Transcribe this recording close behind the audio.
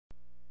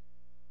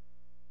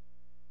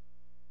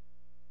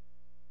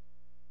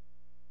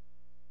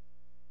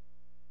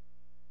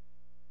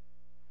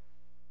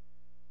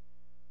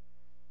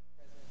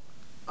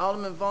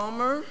Alderman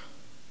Vollmer.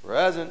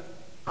 Present.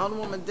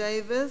 Alderwoman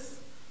Davis.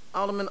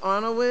 Alderman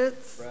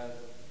Arnowitz. Present.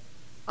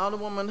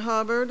 Alderwoman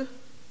Hubbard.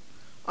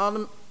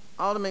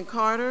 Alderman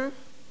Carter.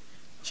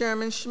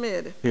 Chairman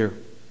Schmid. Here.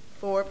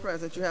 4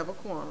 present. You have a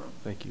quorum.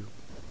 Thank you.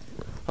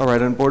 All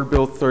right, on Board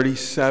Bill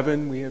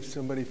 37, we have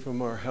somebody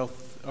from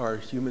our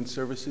Human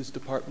Services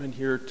Department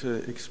here to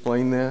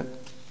explain that.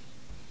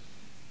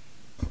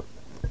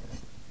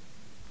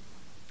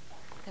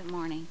 Good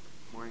morning.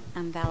 Morning.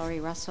 I'm Valerie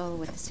Russell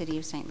with the City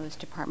of St. Louis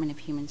Department of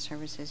Human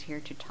Services, here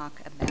to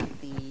talk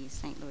about the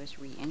St. Louis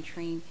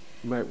reentry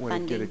You might want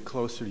funding. to get it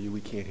closer to you.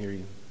 We can't hear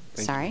you.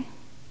 Sorry? You.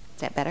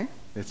 Is that better?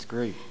 That's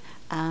great.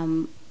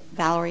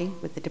 Valerie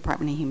with the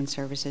Department of Human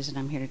Services, and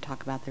I'm here to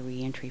talk about the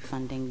reentry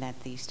funding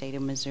that the state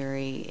of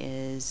Missouri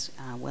is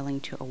willing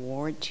to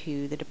award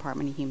to the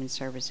Department of Human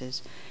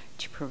Services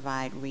to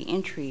provide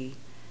reentry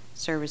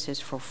services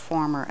for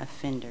former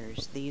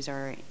offenders. These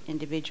are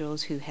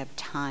individuals who have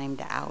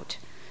timed out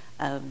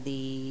of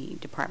the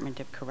Department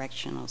of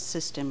Correctional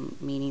system,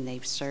 meaning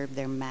they've served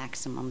their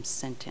maximum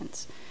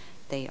sentence.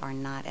 They are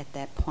not at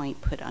that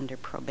point put under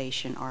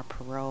probation or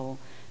parole.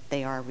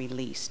 They are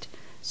released.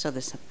 So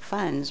the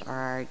funds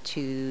are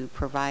to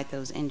provide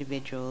those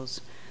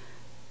individuals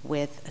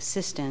with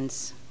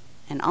assistance,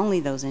 and only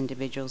those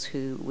individuals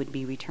who would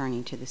be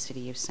returning to the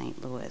city of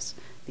St. Louis.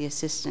 The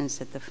assistance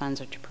that the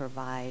funds are to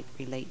provide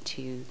relate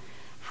to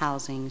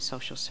housing,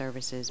 social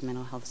services,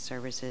 mental health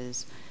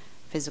services,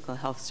 physical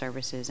health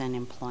services, and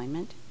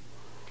employment.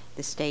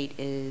 The state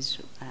is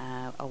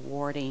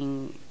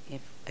awarding, if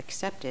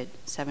accepted,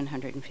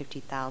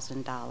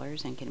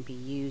 $750,000 and can be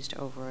used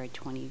over a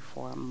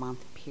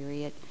 24-month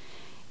period.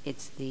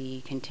 It's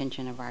the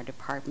contention of our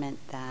department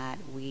that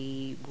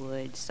we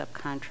would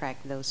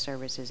subcontract those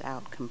services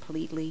out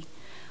completely,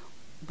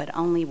 but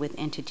only with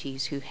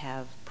entities who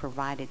have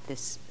provided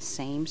this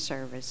same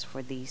service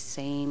for these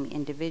same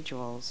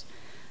individuals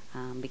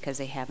because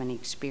they have an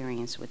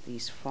experience with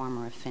these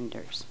former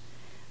offenders.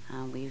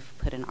 We've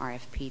put an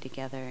RFP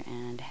together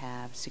and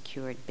have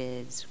secured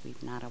bids.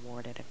 We've not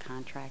awarded a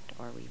contract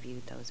or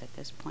reviewed those at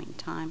this point in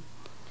time.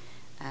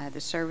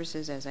 The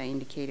services, as I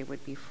indicated,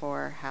 would be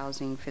for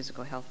housing,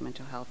 physical health,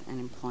 mental health, and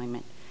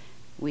employment.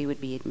 We would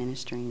be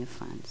administering the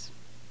funds.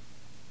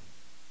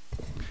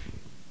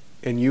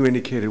 And you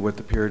indicated what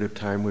the period of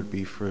time would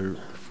be for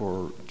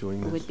doing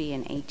this? It would be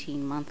an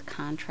 18-month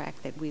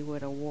contract that we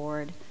would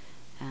award.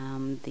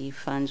 The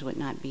funds would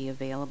not be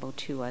available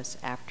to us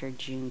after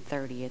June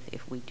 30th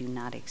if we do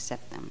not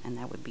accept them, and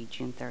that would be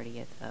June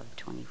 30th of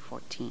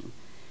 2014.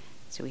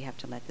 So we have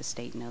to let the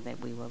state know that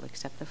we will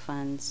accept the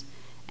funds,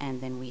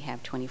 and then we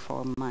have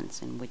 24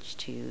 months in which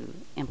to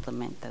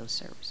implement those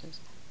services.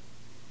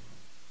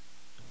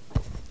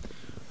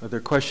 Are there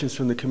questions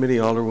from the committee?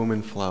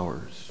 Alderwoman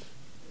Flowers.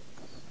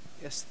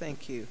 Yes,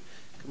 thank you.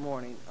 Good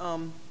morning.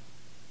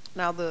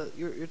 Now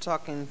you're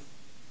talking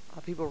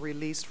people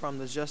released from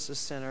the Justice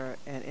Center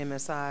and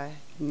MSI?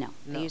 No.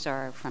 These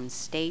are from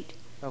state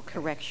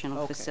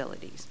correctional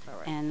facilities. All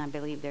right. And I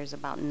believe there's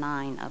about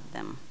 9 of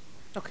them.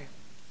 Okay.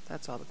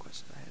 That's all the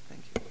questions I had.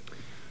 Thank you.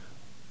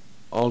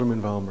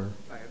 Alderman Vollmer.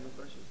 I have no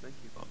questions. Thank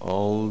you.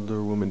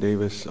 Alderwoman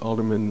Davis.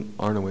 Alderman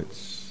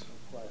Arnowitz.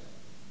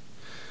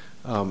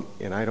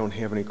 And I don't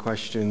have any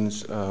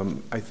questions.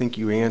 I think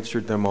you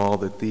answered them all,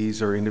 that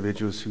these are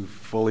individuals who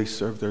fully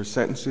served their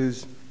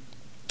sentences.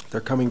 They're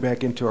coming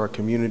back into our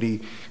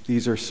community.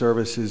 These are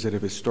services that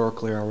have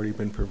historically already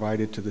been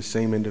provided to the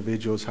same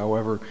individuals.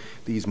 However,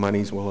 these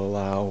monies will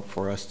allow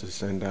for us to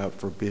send out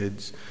for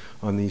bids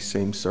on these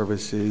same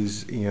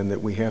services, and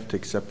that we have to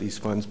accept these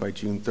funds by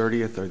June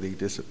 30th or they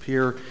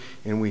disappear,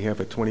 and we have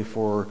a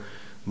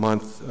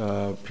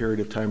 24-month period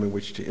of time in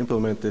which to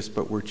implement this,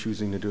 but we're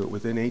choosing to do it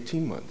within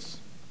 18 months.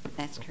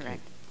 That's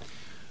correct.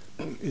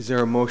 Is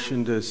there a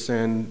motion to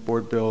send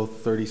Board Bill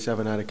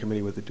 37 out of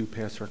committee with a due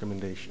pass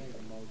recommendation?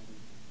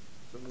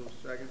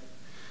 Second.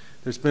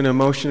 There's been a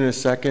motion and a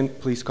second.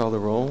 Please call the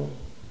roll.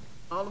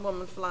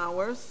 Alderwoman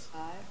Flowers.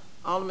 Aye.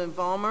 Alderman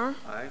Vollmer.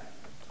 Aye.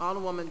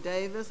 Alderwoman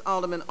Davis.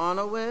 Alderman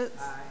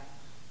Arnowitz. Aye.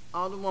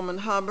 Alderwoman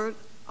Hubbard.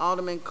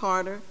 Alderman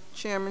Carter.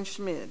 Chairman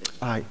Schmid.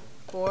 Aye.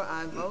 4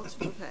 aye votes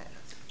to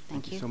pass.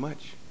 Thank you. So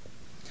much.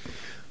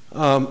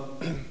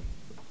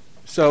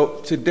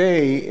 So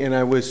today, and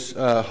I was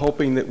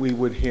hoping that we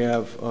would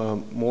have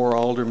more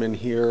aldermen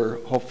here.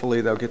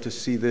 Hopefully they'll get to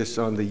see this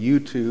on the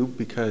YouTube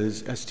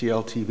because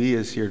STL TV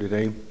is here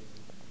today.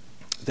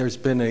 There's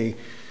been a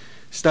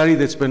study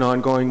that's been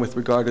ongoing with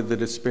regard to the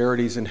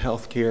disparities in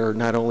health care,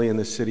 not only in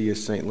the city of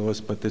St. Louis,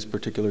 but this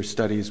particular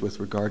study is with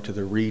regard to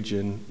the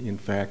region, in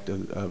fact,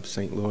 of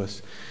St.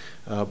 Louis,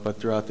 but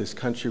throughout this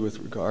country with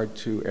regard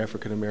to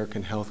African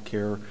American health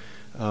care.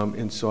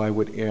 And so I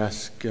would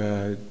ask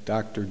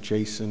Dr.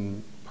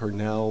 Jason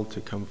Purnell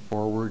to come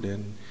forward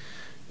and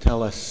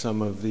tell us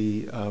some of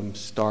the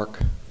stark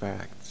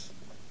facts.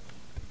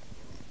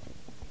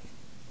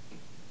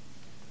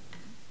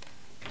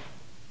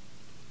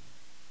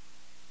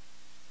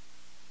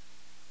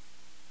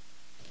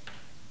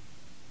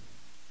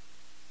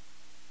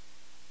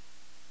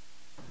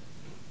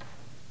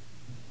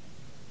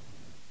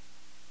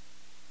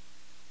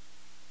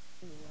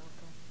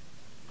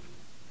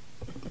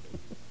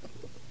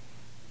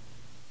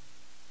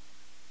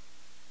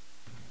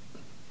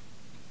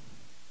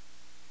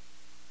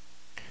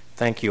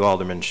 Thank you,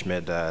 Alderman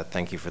Schmid.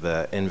 Thank you for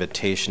the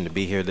invitation to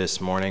be here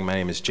this morning. My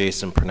name is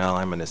Jason Purnell.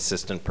 I'm an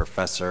assistant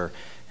professor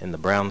in the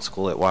Brown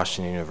School at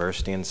Washington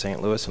University in St.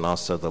 Louis, and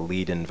also the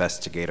lead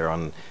investigator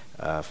on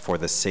For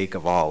the Sake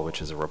of All, which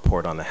is a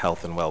report on the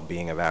health and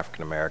well-being of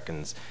African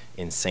Americans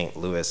in St.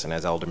 Louis. And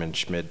as Alderman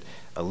Schmid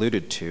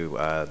alluded to,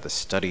 the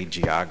study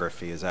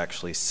geography is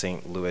actually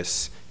St.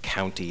 Louis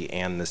County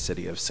and the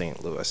city of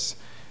St. Louis.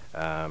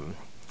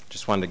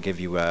 Just wanted to give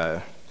you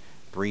a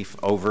brief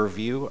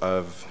overview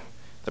of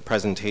the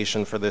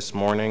presentation for this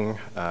morning,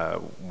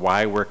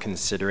 why we're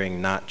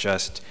considering not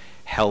just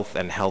health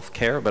and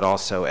healthcare, but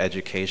also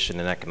education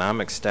and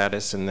economic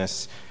status in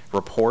this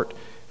report,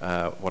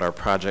 what our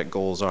project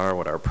goals are,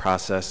 what our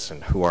process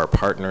and who our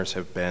partners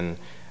have been,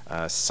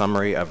 a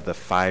summary of the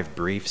 5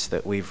 briefs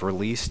that we've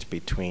released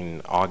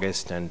between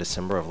August and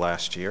December of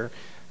last year,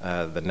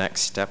 the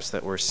next steps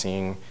that we're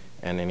seeing,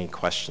 and any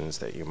questions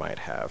that you might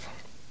have.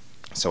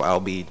 So I'll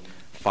be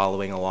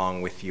following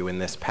along with you in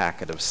this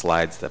packet of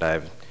slides that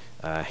I've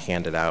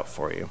handed out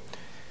for you.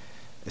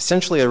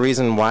 Essentially, a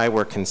reason why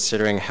we're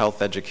considering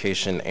health,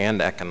 education,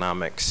 and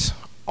economics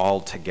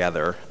all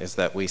together is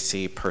that we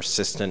see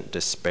persistent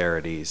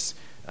disparities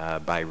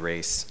by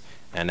race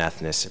and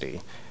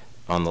ethnicity.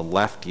 On the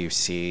left, you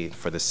see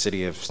for the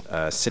city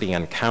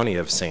and county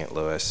of St.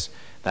 Louis,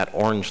 that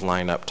orange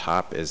line up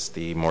top is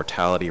the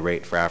mortality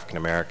rate for African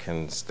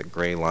Americans. The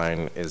gray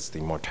line is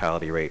the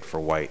mortality rate for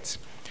whites.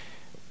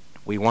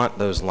 We want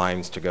those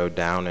lines to go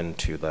down and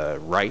to the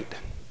right.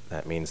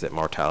 That means that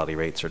mortality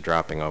rates are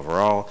dropping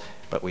overall,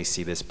 but we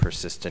see this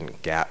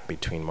persistent gap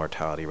between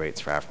mortality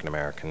rates for African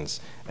Americans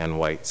and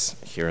whites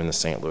here in the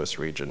St. Louis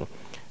region.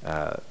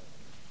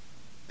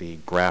 The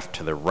graph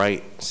to the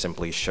right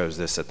simply shows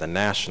this at the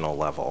national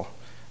level,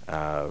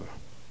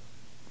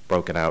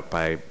 broken out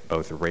by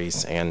both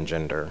race and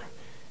gender.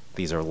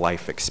 These are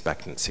life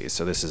expectancies,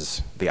 so this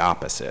is the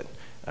opposite.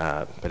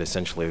 But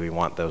essentially we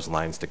want those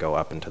lines to go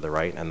up and to the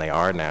right, and they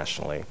are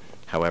nationally.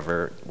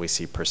 However, we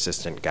see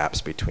persistent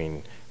gaps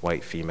between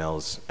white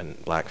females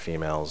and black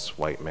females,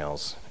 white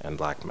males and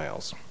black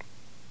males.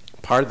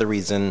 Part of the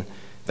reason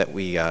that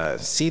we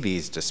see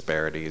these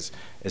disparities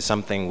is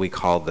something we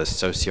call the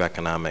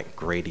socioeconomic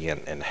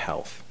gradient in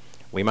health.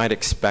 We might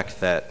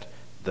expect that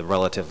the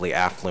relatively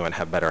affluent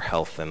have better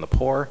health than the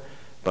poor,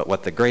 but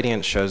what the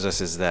gradient shows us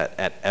is that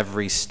at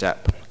every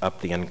step up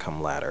the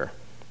income ladder,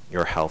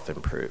 your health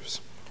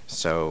improves.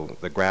 So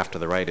the graph to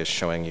the right is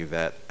showing you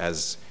that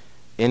as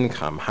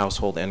income,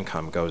 household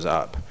income goes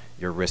up,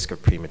 your risk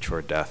of premature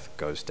death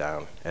goes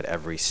down at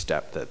every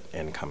step that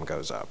income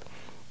goes up.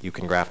 You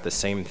can graph the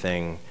same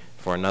thing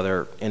for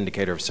another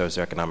indicator of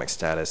socioeconomic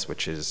status,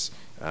 which is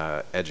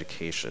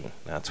education.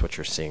 That's what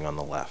you're seeing on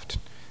the left.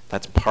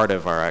 That's part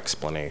of our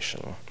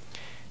explanation.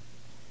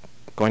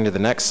 Going to the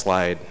next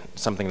slide,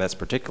 something that's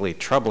particularly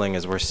troubling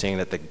is we're seeing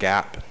that the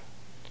gap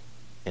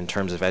in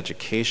terms of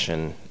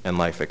education and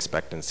life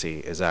expectancy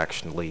is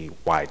actually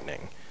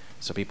widening.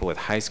 So people with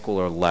high school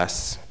or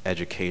less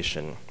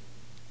education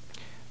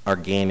are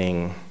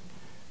gaining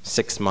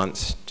 6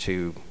 months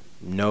to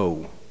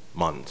no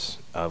months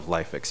of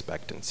life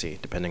expectancy,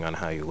 depending on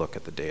how you look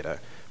at the data,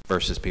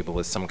 versus people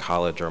with some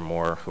college or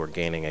more who are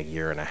gaining 1.5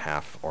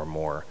 years or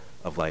more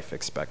of life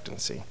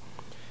expectancy.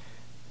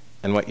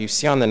 And what you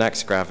see on the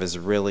next graph is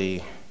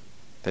really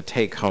the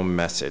take-home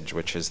message,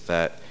 which is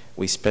that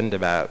we spend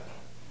about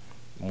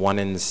 $1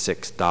 in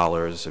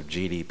 $6 of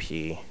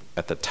GDP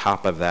at the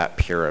top of that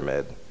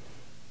pyramid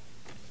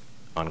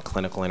on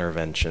clinical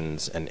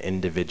interventions and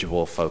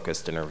individual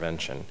focused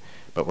intervention,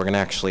 but we're going to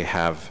actually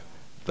have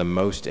the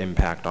most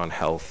impact on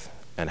health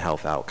and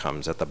health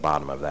outcomes at the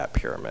bottom of that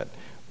pyramid,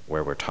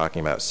 where we're talking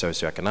about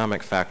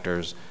socioeconomic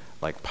factors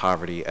like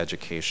poverty,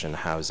 education,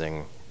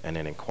 housing, and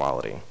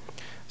inequality.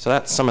 So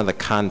that's some of the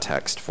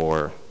context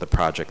for the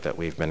project that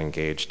we've been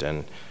engaged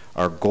in.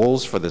 Our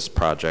goals for this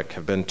project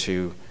have been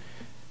to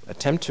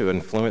attempt to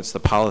influence the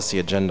policy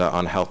agenda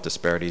on health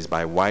disparities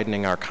by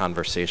widening our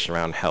conversation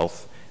around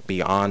health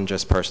beyond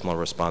just personal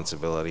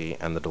responsibility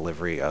and the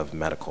delivery of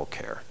medical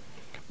care.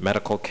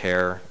 Medical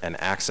care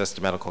and access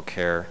to medical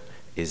care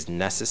is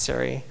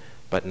necessary,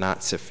 but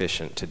not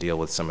sufficient to deal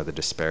with some of the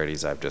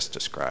disparities I've just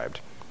described.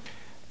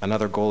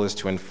 Another goal is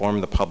to inform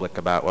the public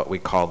about what we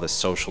call the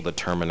social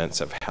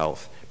determinants of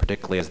health,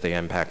 particularly as they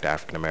impact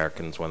African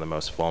Americans, one of the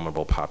most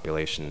vulnerable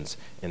populations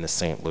in the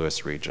St.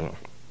 Louis region.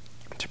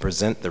 To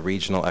present the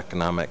regional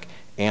economic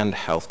and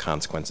health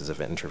consequences of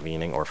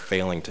intervening or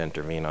failing to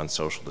intervene on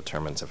social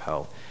determinants of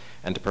health,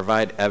 and to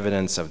provide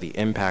evidence of the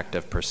impact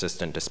of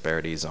persistent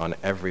disparities on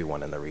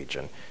everyone in the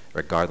region,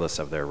 regardless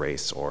of their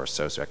race or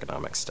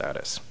socioeconomic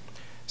status.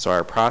 So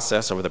our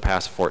process over the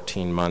past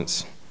 14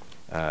 months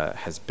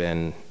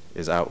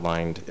is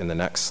outlined in the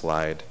next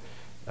slide.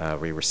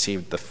 We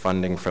received the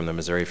funding from the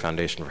Missouri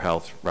Foundation for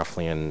Health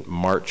roughly in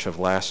March of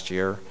last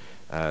year.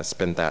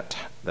 Spent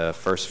the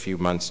first few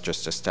months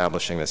just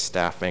establishing the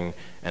staffing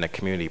and a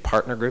community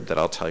partner group that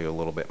I'll tell you a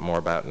little bit more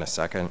about in a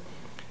second.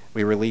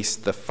 We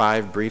released the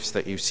 5 briefs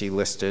that you see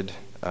listed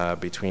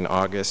between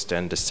August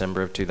and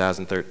December of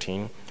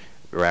 2013.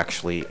 we were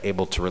actually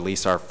able to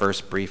release our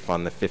first brief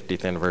on the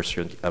 50th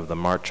anniversary of the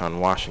March on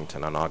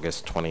Washington on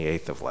August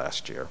 28th of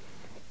last year.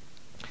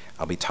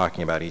 I'll be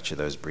talking about each of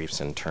those briefs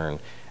in turn.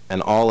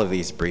 And all of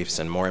these briefs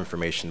and more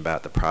information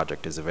about the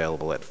project is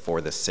available at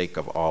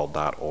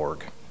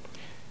forthesakeofall.org.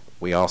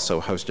 We also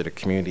hosted a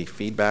community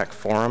feedback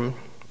forum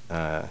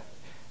and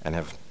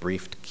have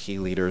briefed key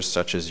leaders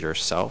such as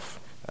yourself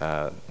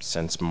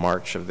since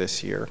March of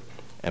this year.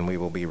 And we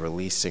will be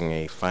releasing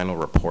a final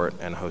report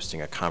and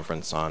hosting a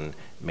conference on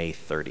May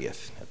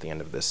 30th at the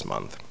end of this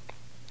month.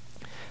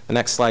 The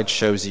next slide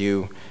shows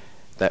you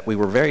that we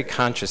were very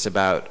conscious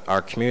about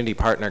our community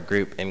partner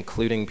group,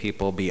 including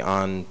people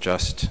beyond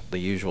just the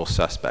usual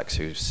suspects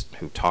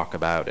who talk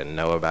about and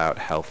know about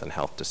health and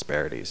health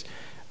disparities.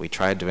 We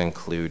tried to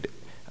include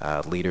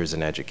leaders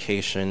in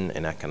education,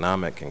 in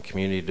economic and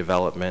community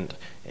development,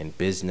 in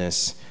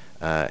business,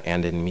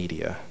 and in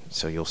media.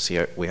 So you'll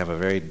see we have a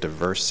very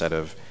diverse set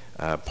of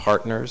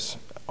partners,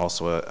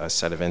 also a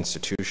set of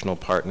institutional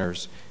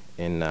partners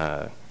in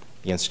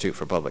the Institute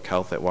for Public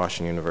Health at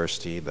Washington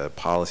University, the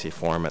Policy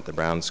Forum at the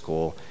Brown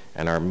School,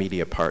 and our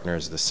media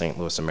partners, the St.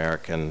 Louis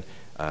American,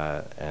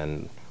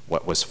 and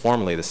what was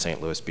formerly the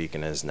St. Louis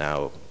Beacon is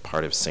now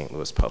part of St.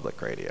 Louis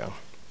Public Radio.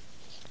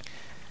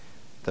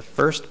 The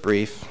first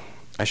brief,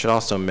 I should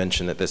also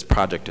mention that this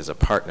project is a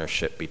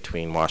partnership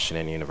between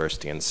Washington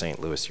University and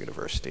St. Louis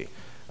University.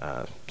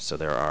 So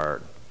there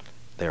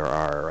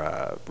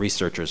are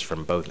researchers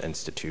from both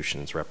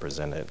institutions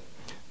represented.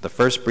 The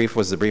first brief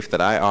was the brief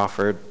that I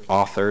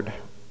authored,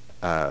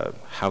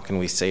 How Can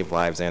We Save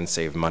Lives and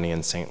Save Money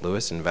in St.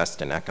 Louis,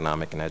 Invest in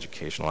Economic and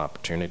Educational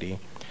Opportunity.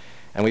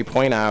 And we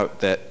point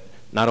out that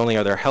not only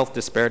are there health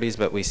disparities,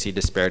 but we see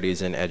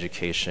disparities in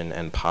education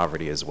and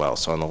poverty as well.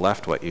 So on the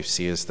left, what you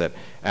see is that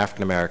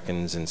African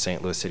Americans in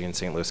St. Louis City and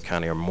St. Louis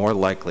County are more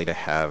likely to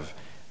have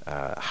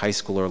high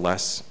school or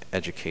less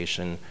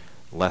education,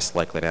 less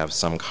likely to have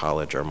some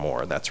college or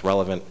more. That's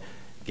relevant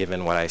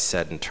given what I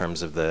said in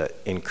terms of the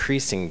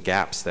increasing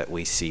gaps that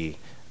we see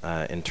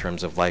in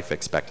terms of life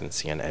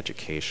expectancy and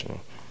education.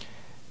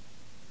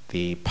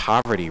 The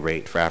poverty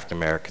rate for African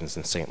Americans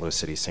in St. Louis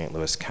City, St.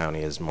 Louis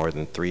County is more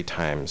than 3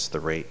 times the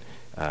rate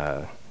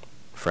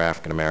for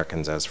African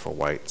Americans as for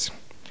whites.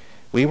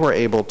 We were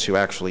able to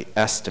actually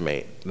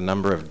estimate the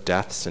number of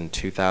deaths in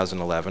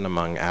 2011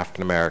 among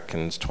African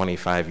Americans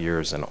 25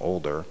 years and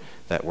older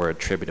that were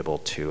attributable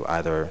to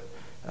either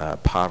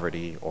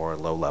poverty or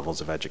low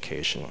levels of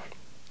education.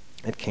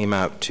 It came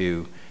out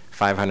to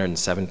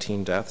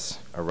 517 deaths,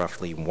 or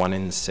roughly 1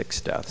 in 6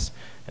 deaths.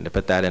 And to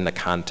put that into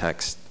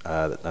context,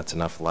 that's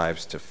enough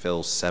lives to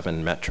fill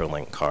 7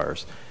 Metrolink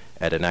cars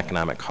at an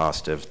economic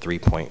cost of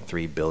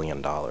 $3.3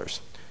 billion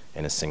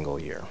in a single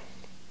year.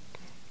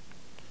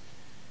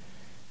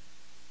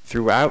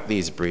 Throughout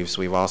these briefs,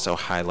 we've also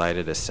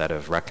highlighted a set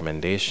of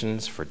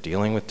recommendations for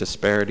dealing with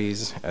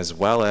disparities, as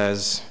well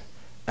as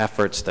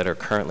efforts that are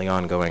currently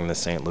ongoing in the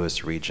St.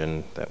 Louis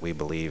region that we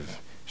believe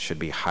should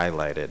be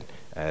highlighted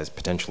as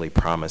potentially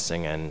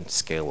promising and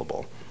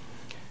scalable.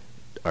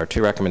 Our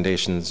 2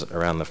 recommendations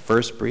around the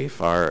first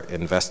brief are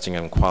investing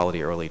in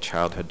quality early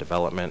childhood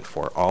development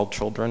for all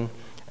children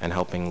and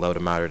helping low to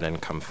moderate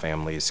income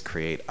families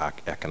create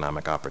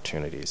economic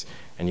opportunities.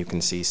 And you can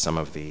see some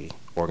of the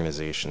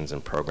organizations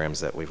and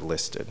programs that we've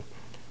listed.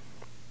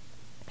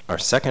 Our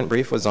second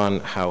brief was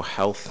on how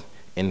health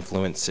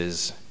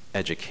influences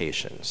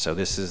education. So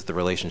this is the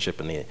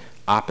relationship in the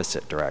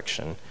opposite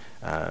direction,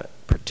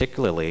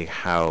 particularly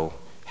how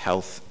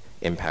health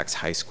impacts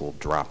high school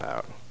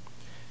dropout.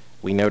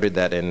 We noted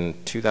that in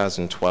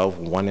 2012,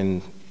 1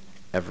 in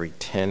every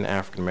 10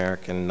 African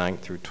American 9th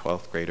through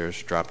 12th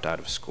graders dropped out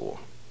of school.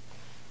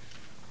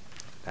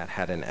 That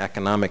had an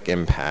economic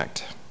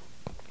impact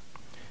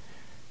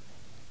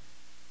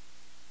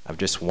of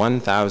just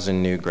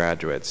 1,000 new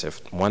graduates.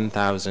 If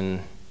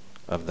 1,000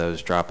 of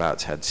those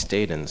dropouts had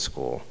stayed in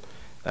school,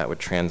 that would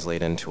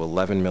translate into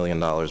 $11 million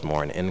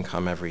more in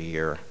income every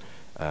year,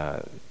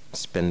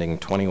 spending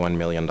 $21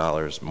 million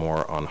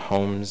more on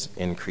homes,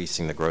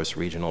 increasing the gross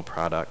regional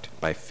product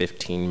by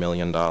 $15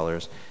 million,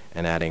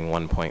 and adding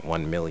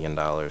 $1.1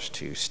 million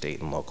to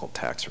state and local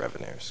tax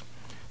revenues.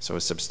 So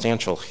a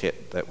substantial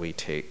hit that we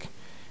take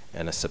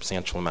and a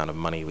substantial amount of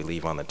money we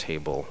leave on the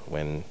table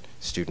when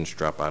students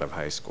drop out of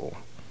high school.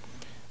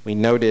 We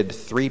noted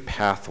 3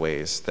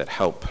 pathways that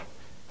help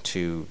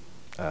to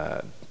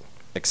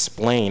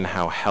explain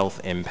how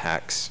health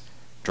impacts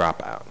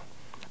dropout.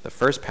 The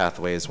first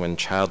pathway is when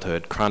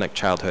chronic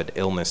childhood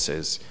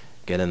illnesses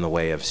get in the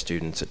way of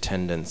students'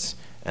 attendance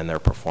and their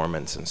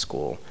performance in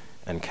school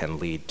and can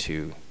lead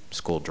to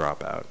school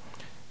dropout.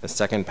 The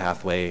second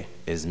pathway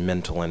is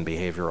mental and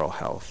behavioral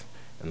health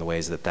and the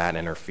ways that that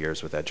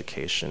interferes with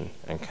education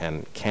and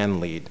can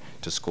lead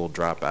to school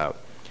dropout.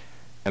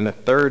 And the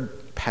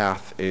third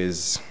path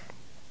is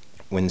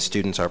when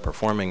students are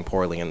performing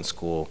poorly in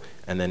school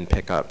and then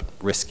pick up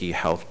risky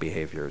health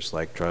behaviors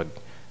like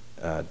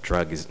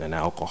drugs and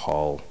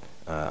alcohol,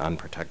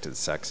 unprotected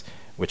sex,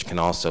 which can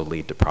also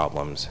lead to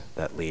problems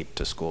that lead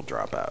to school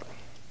dropout.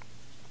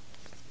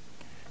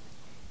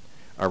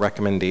 Our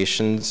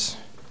recommendations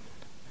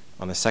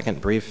on the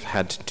second brief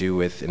had to do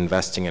with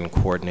investing in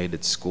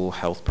coordinated school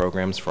health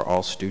programs for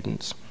all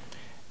students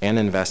and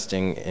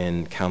investing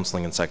in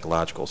counseling and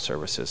psychological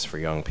services for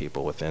young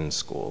people within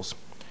schools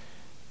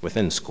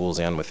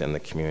and within the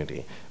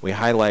community. We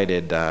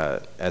highlighted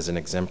as an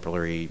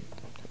exemplary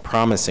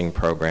promising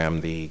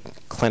program the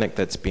clinic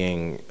that's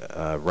being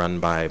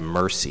run by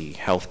Mercy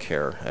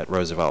Healthcare at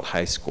Roosevelt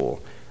High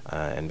School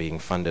and being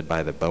funded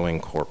by the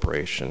Boeing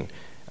Corporation.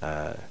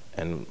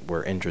 And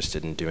we're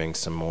interested in doing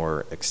some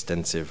more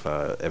extensive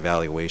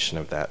evaluation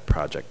of that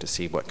project to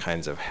see what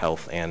kinds of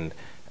health and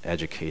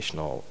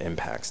educational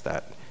impacts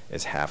that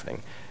is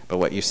happening. But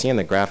what you see in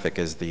the graphic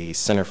is the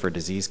Center for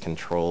Disease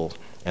Control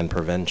and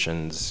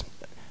Prevention's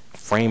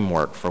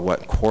framework for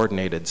what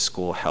coordinated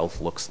school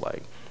health looks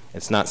like.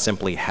 It's not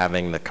simply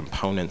having the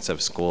components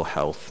of school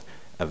health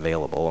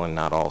available, and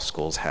not all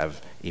schools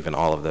have even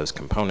all of those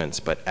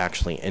components, but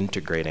actually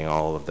integrating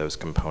all of those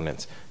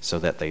components so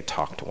that they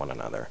talk to one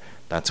another.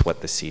 That's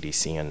what the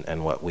CDC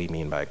and what we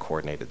mean by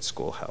coordinated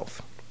school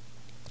health.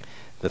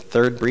 The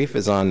third brief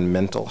is on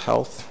mental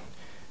health.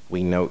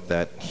 We note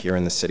that here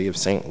in the city of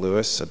St.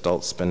 Louis,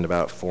 adults spend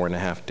about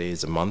 4.5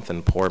 days a month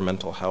in poor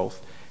mental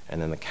health,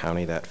 and in the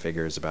county that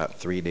figure is about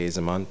 3 days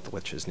a month,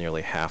 which is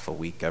nearly half a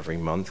week every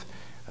month,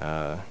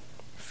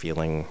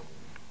 feeling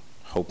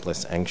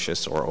hopeless,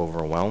 anxious, or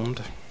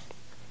overwhelmed.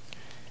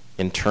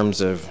 In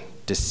terms of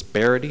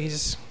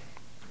disparities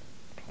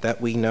that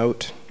we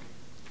note,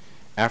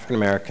 African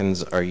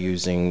Americans are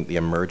using the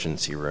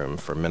emergency room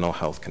for mental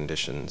health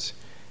conditions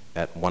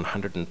at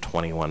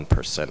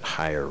 121%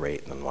 higher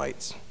rate than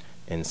whites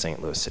in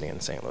St. Louis City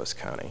and St. Louis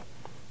County,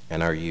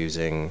 and are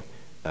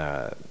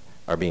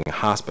being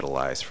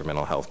hospitalized for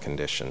mental health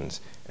conditions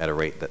at a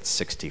rate that's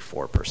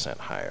 64%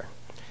 higher.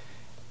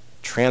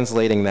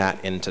 Translating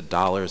that into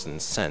dollars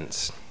and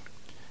cents,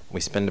 we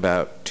spend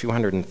about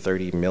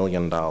 $230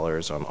 million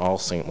on all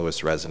St.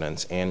 Louis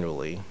residents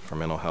annually for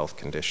mental health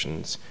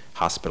conditions,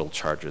 hospital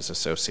charges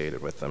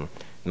associated with them.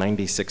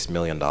 $96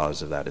 million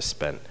of that is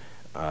spent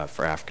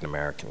for African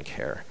American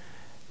care.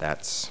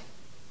 That's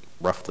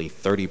roughly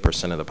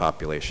 30% of the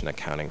population,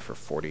 accounting for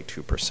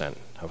 42%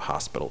 of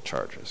hospital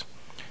charges,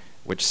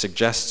 which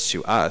suggests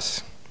to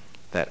us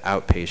that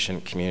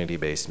outpatient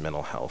community-based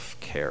mental health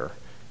care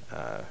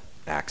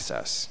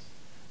access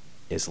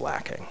is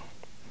lacking.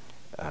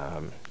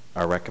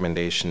 Our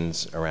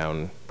recommendations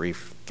around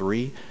brief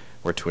 3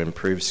 were to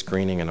improve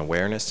screening and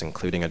awareness,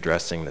 including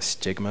addressing the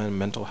stigma in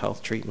mental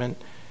health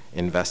treatment,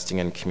 investing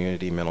in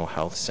community mental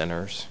health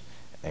centers,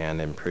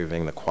 and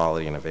improving the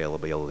quality and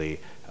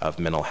availability of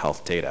mental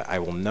health data. I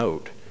will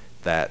note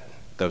that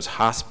those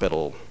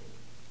hospital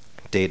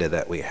data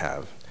that we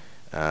have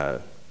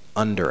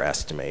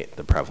underestimate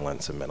the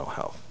prevalence of mental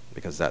health,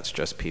 because that's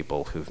just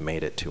people who've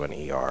made it to an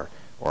ER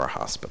or a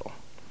hospital.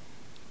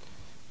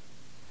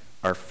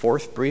 Our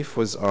fourth brief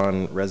was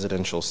on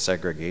residential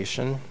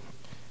segregation,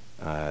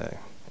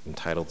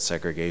 entitled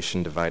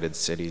Segregation Divided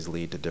Cities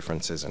Lead to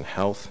Differences in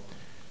Health.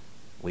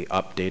 We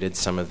updated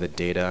some of the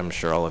data. I'm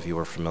sure all of you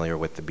are familiar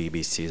with the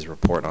BBC's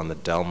report on the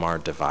Del Mar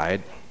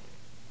Divide.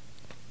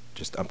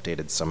 Just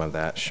updated some of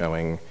that,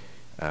 showing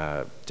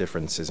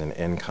differences in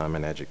income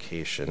and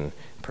education,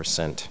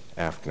 percent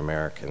African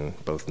American,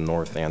 both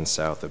north and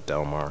south of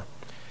Del Mar.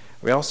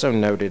 We also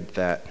noted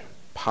that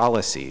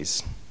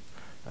policies,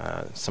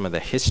 some of the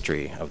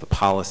history of the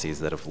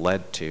policies that have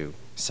led to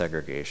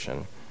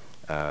segregation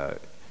that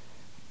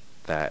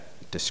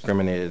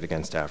discriminated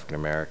against African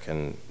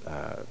American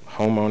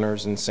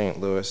homeowners in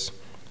St. Louis,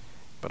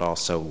 but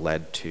also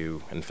led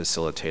to and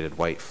facilitated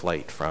white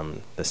flight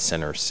from the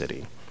center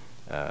city,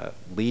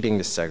 leading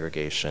to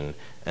segregation,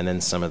 and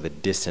then some of the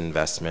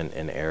disinvestment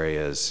in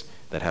areas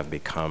that have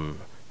become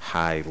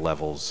high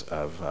levels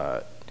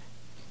of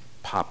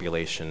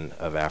population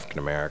of African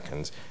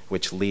Americans,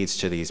 which leads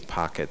to these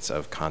pockets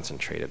of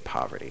concentrated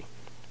poverty,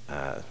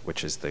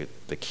 which is the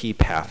key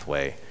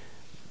pathway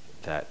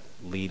that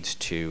leads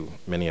to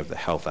many of the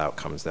health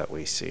outcomes that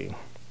we see.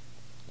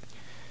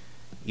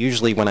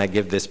 Usually when I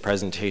give this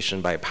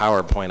presentation by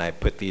PowerPoint, I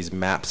put these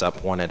maps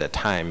up one at a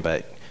time,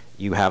 but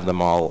you have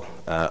them all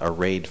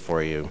arrayed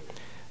for you.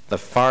 The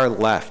far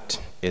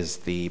left is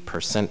the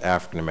percent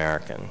African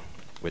American,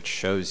 which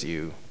shows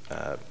you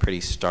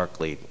pretty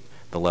starkly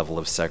the level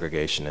of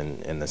segregation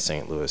in the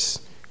St. Louis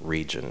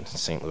region,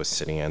 St. Louis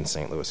City and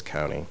St. Louis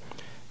County.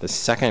 The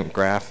second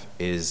graph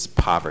is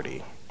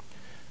poverty.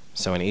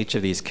 So in each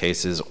of these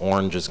cases,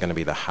 orange is going to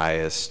be the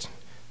highest,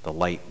 the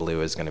light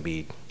blue is going to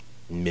be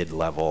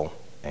mid-level,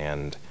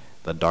 and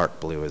the dark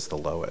blue is the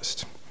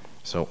lowest.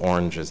 So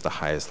orange is the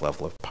highest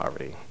level of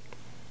poverty.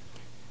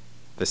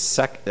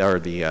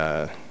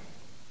 The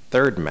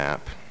third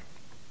map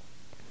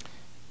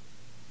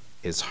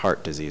is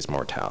heart disease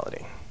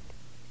mortality.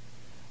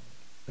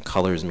 The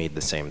colors mean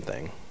the same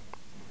thing.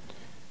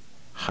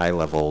 High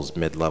levels,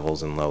 mid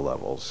levels, and low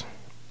levels.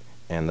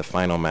 And the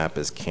final map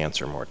is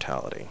cancer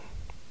mortality.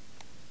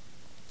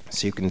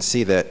 So you can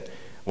see that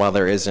while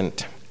there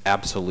isn't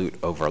absolute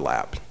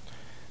overlap,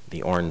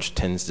 The orange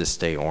tends to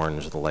stay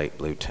orange, the light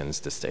blue tends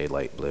to stay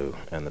light blue,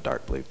 and the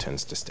dark blue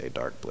tends to stay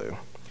dark blue.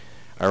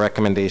 Our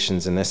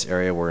recommendations in this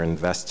area were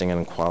investing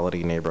in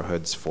quality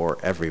neighborhoods for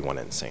everyone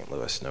in St.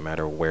 Louis, no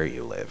matter where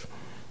you live,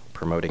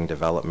 promoting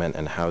development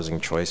and housing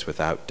choice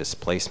without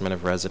displacement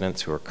of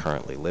residents who are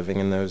currently living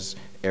in those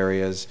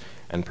areas,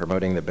 and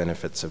promoting the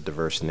benefits of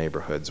diverse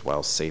neighborhoods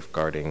while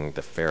safeguarding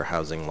the fair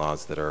housing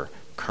laws that are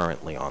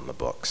currently on the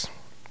books.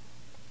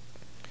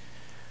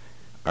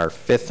 Our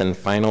fifth and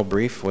final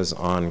brief was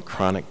on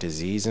chronic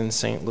disease in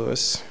St.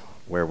 Louis,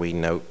 where we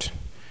note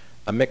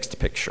a mixed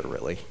picture,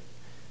 really.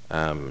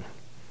 The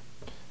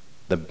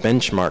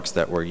benchmarks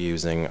that we're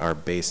using are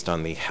based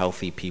on the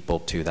Healthy People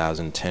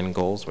 2010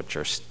 goals, which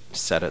are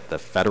set at the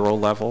federal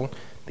level.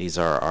 These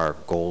are our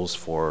goals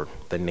for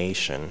the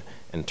nation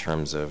in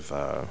terms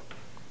of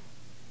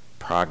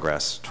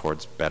progress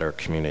towards better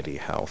community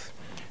health.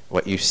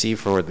 What you see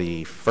for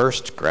the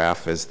first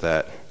graph is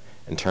that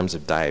in terms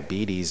of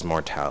diabetes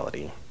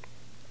mortality,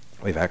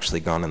 we've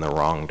actually gone in the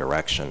wrong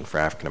direction for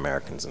African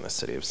Americans in the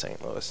city of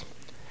St. Louis.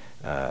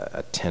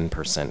 A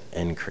 10%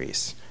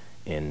 increase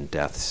in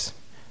deaths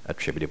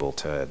attributable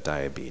to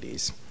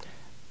diabetes.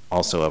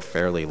 Also a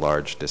fairly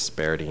large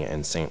disparity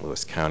in St.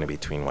 Louis County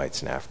between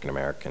whites and African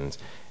Americans,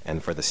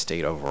 and for the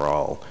state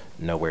overall,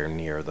 nowhere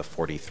near the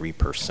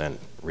 43%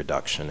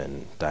 reduction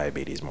in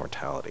diabetes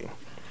mortality.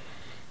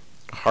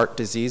 Heart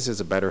disease is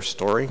a better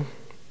story.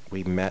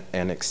 We met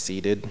and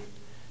exceeded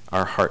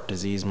our heart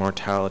disease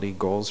mortality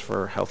goals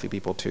for Healthy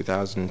People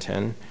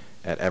 2010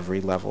 at every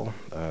level,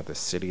 the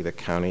city, the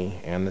county,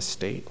 and the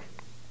state.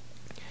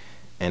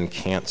 And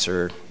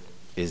cancer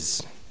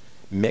is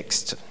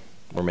mixed.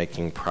 We're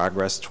making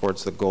progress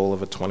towards the goal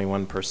of a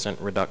 21%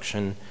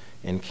 reduction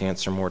in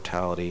cancer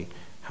mortality.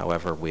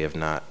 However, we have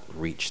not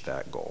reached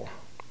that goal.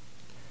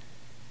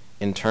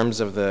 In terms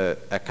of the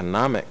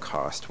economic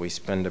cost, we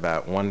spend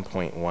about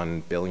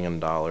 $1.1 billion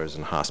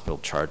in hospital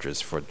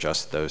charges for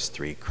just those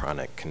three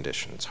chronic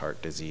conditions,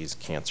 heart disease,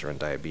 cancer, and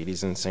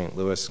diabetes in St.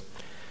 Louis,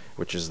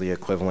 which is the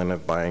equivalent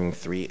of buying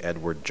 3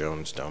 Edward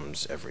Jones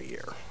domes every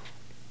year.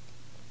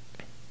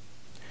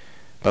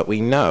 But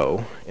we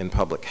know in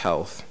public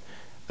health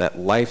that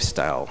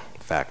lifestyle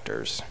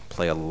factors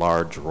play a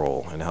large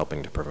role in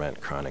helping to prevent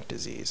chronic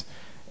disease.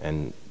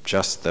 And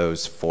just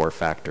those 4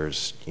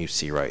 factors you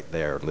see right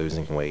there,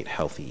 losing weight,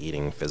 healthy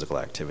eating, physical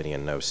activity,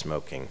 and no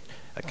smoking,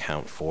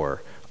 account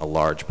for a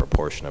large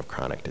proportion of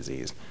chronic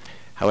disease.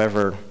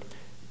 However,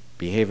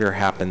 behavior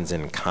happens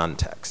in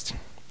context,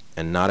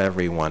 and not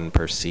everyone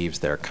perceives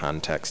their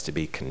context to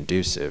be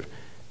conducive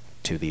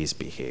to these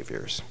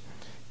behaviors.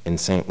 In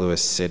St.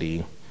 Louis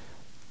City,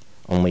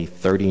 only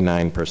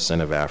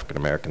 39% of African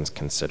Americans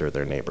consider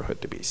their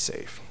neighborhood to be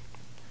safe.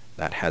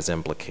 That has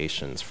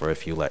implications for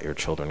if you let your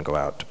children go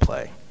out to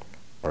play,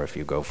 or if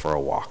you go for a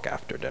walk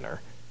after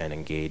dinner and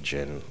engage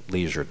in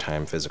leisure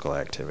time physical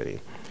activity,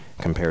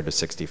 compared to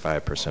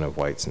 65% of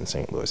whites in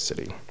St. Louis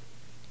City.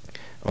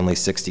 Only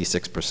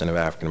 66% of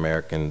African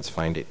Americans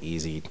find it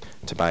easy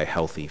to buy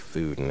healthy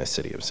food in the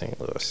city of St.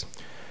 Louis.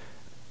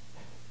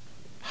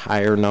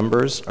 Higher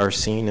numbers are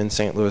seen in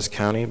St. Louis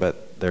County,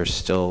 but there's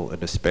still a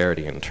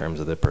disparity in terms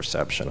of the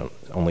perception.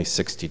 Only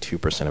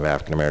 62% of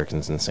African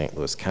Americans in St.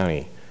 Louis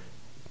County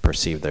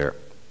perceive their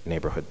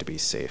neighborhood to be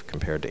safe,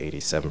 compared to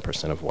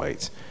 87% of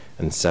whites,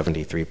 and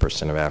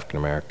 73% of African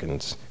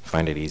Americans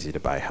find it easy to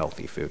buy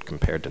healthy food,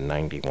 compared to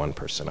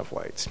 91% of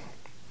whites.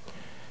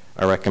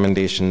 Our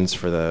recommendations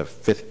for the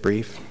 5th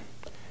brief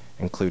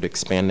include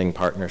expanding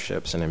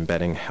partnerships and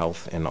embedding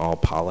health in all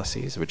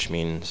policies, which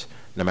means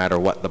no matter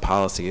what the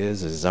policy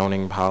is, a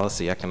zoning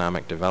policy,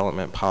 economic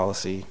development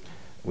policy,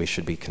 we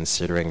should be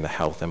considering the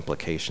health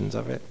implications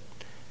of it,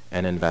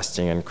 and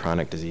investing in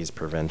chronic disease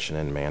prevention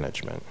and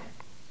management.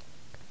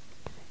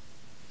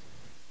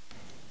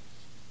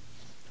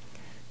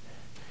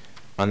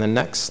 On the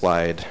next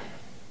slide,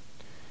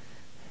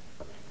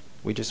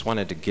 we just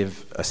wanted to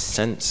give a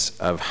sense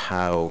of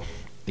how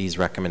these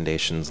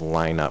recommendations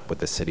line up with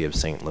the City of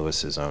St.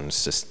 Louis's own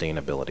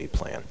sustainability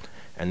plan.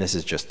 And this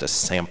is just a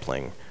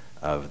sampling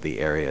of the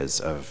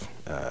areas of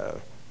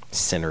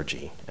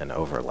synergy and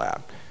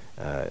overlap.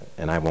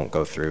 And I won't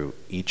go through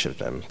each of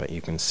them, but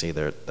you can see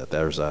that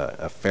there's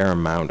a fair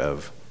amount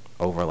of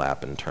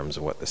overlap in terms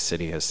of what the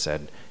city has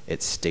said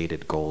its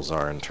stated goals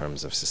are in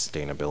terms of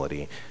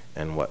sustainability,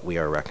 and what we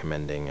are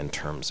recommending in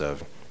terms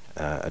of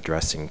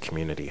addressing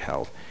community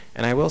health.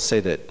 And I will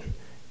say that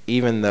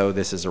even though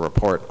this is a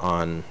report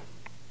on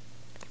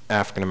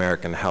African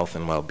American health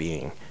and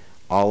well-being,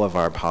 all of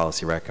our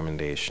policy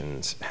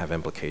recommendations have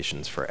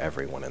implications for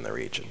everyone in the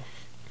region.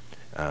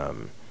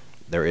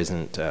 There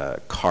isn't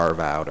a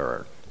carve-out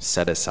or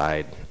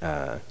set-aside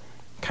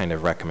kind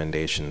of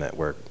recommendation that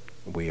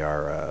we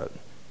are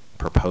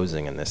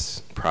proposing in this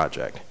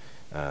project.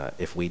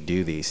 If we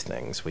do these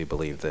things, we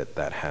believe that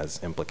that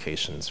has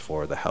implications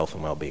for the health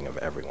and well-being of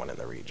everyone in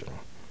the region.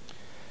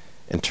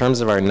 In terms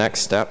of our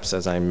next steps,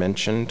 as I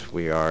mentioned,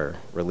 we are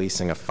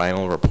releasing a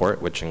final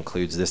report which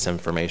includes this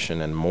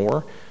information and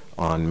more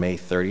on May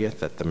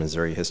 30th at the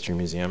Missouri History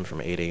Museum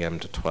from 8 a.m.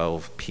 to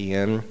 12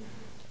 p.m.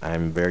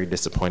 I'm very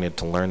disappointed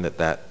to learn that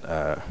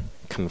that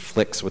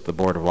conflicts with the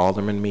Board of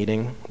Aldermen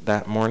meeting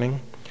that morning,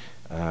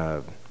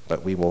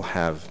 but we will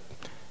have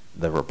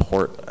the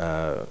report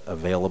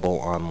available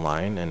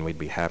online, and we'd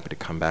be happy to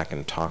come back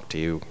and talk to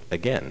you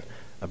again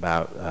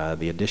about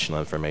the additional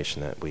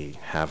information that we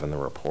have in the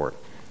report.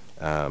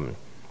 We're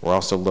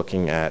also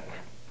looking at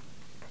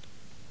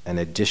an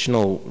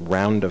additional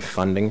round of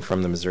funding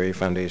from the Missouri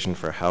Foundation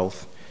for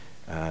Health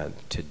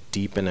to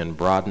deepen and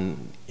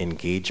broaden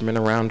engagement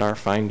around our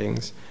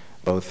findings,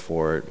 both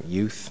for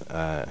youth,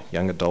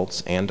 young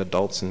adults, and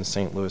adults in the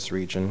St. Louis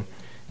region,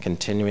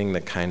 continuing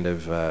the kind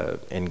of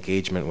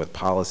engagement with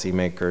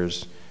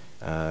policymakers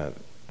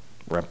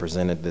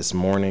represented this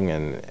morning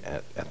and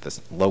at the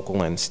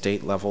local and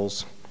state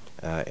levels,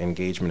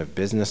 engagement of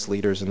business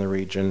leaders in the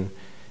region,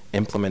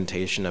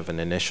 implementation of an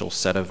initial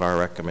set of our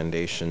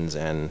recommendations,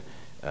 and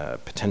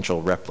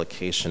potential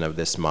replication of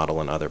this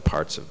model in other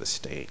parts of the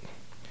state.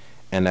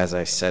 And as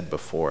I said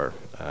before,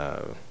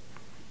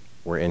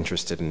 we're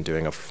interested in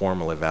doing a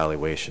formal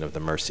evaluation of the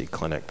Mercy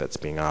Clinic that's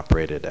being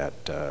operated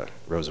at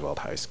Roosevelt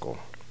High School.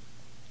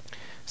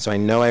 So I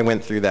know I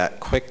went through that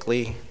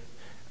quickly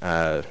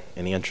in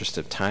the interest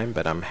of time,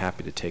 but I'm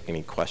happy to take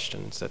any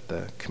questions that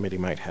the committee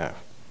might have.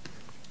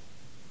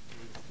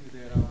 Let's do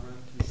that. I'll run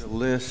through the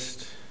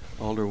list.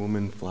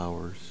 Alderwoman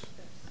Flowers.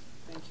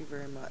 Thank you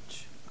very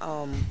much.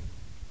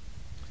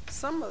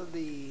 Some of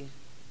the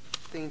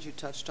things you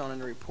touched on in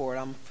the report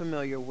I'm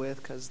familiar with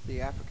because the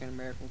African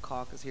American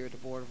Caucus here at the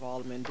Board of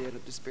Aldermen did a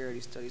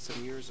disparity study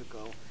some years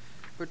ago,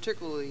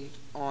 particularly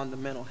on the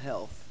mental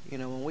health. You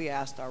know, when we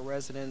asked our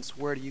residents,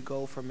 where do you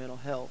go for mental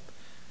health,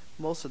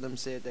 most of them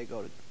said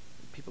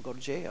people go to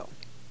jail.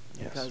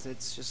 Yes. Because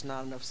it's just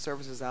not enough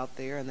services out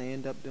there, and they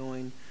end up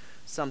doing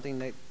something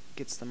that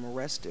gets them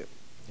arrested.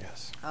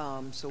 Yes.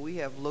 So we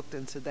have looked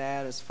into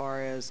that as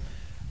far as,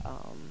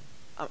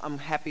 I'm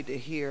happy to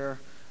hear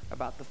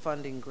about the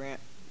funding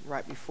grant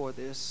right before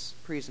this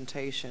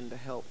presentation to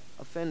help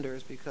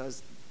offenders,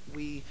 because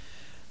we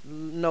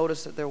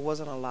noticed that there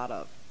wasn't a lot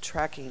of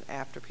tracking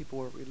after people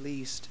were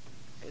released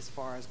as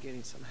far as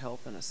getting some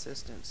help and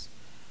assistance.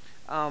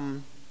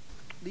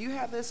 Do you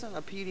have this in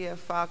a PDF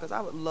file? Because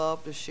I would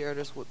love to share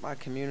this with my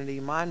community.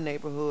 My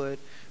neighborhood,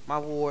 my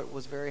ward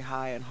was very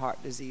high in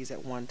heart disease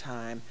at one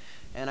time,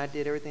 and I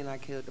did everything I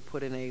could to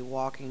put in a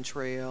walking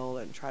trail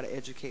and try to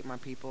educate my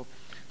people.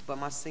 But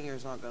my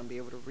seniors aren't going to be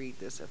able to read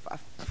this if I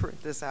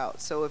print this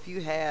out. So if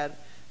you had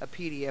a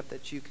PDF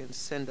that you can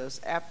send us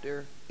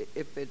after,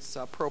 if it's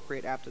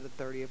appropriate after the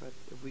 30th,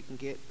 if we can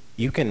get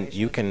you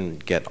can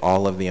get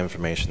all of the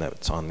information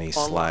that's on these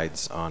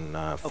slides on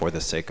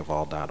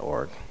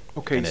forthesakeofall.org.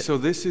 Okay, so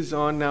this is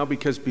on now,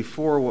 because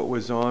before what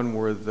was on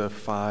were the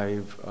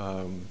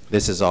 5.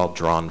 This is all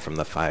drawn from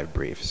the 5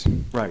 briefs.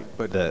 Right,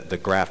 but the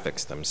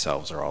graphics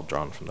themselves are all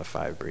drawn from the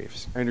 5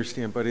 briefs. I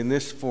understand, but in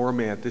this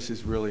format, this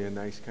is really a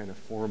nice kind of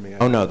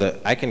format. Oh no,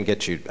 I can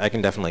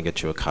definitely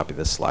get you a copy of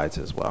the slides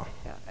as well.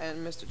 Yeah,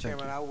 and Mr.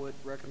 Chairman, I would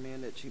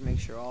recommend that you make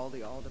sure all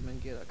the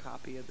aldermen get a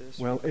copy of this.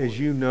 Well, as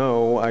you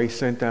know, I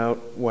sent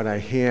out what I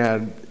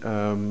had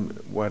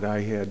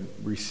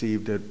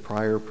received at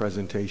prior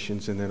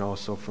presentations, and then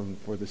also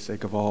For the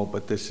Sake of All,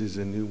 but this is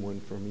a new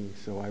one for me,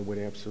 so I would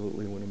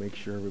absolutely want to make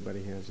sure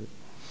everybody has it.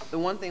 The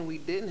one thing we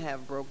didn't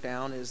have broke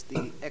down is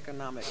the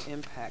economic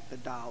impact, the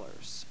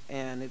dollars,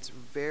 and it's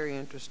very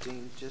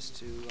interesting just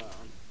to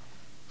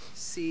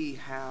see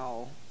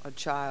how a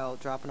child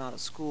dropping out of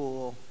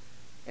school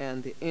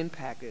and the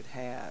impact it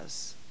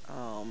has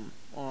on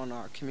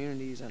our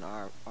communities and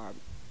our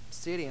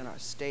city and our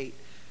state.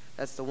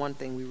 That's the one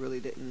thing we really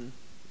didn't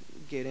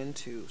get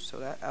into, so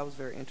that was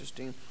very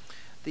interesting.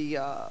 The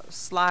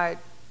slide,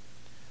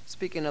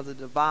 speaking of the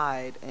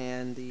divide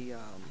and the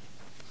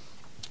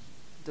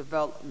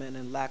development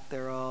and lack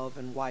thereof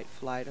and white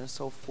flight and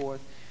so forth,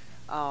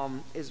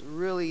 is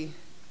really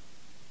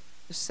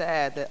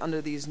sad that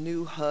under these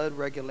new HUD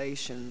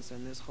regulations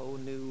and this whole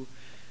new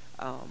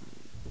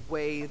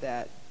way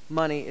that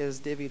money is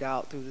divvied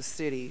out through the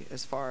city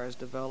as far as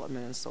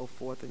development and so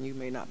forth, and you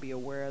may not be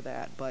aware of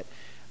that, but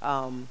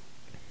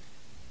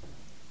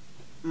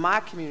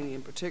my community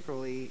in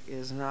particularly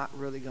is not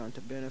really going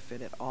to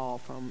benefit at all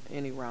from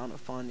any round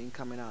of funding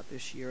coming out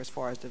this year as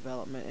far as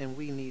development, and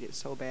we need it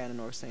so bad in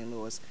North St.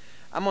 Louis.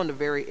 I'm on the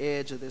very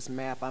edge of this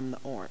map. I'm the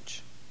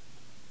orange.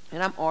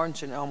 And I'm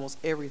orange in almost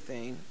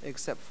everything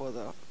except for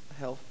the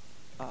health,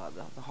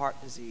 the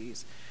heart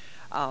disease.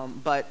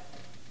 But,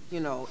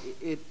 you know,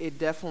 it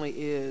definitely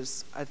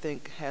is, I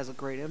think, has a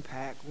great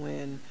impact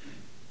when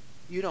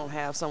you don't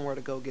have somewhere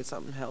to go get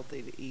something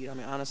healthy to eat. I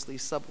mean, honestly,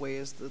 Subway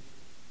is the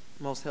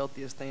most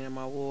healthiest thing in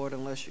my ward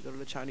unless you go to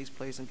the Chinese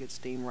place and get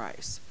steamed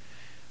rice.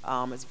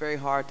 It's very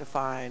hard to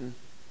find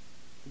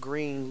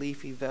green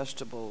leafy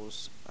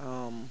vegetables,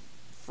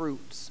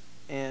 fruits,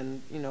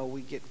 and you know,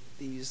 we get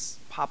these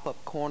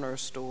pop-up corner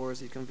stores,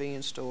 these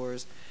convenience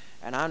stores,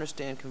 and I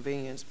understand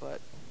convenience, but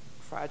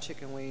fried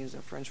chicken wings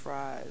and french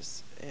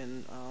fries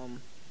and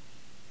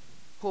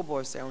pulled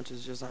pork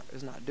sandwiches just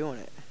is not doing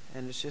it,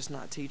 and it's just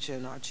not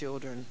teaching our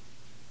children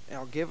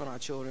or giving our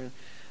children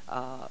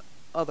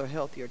other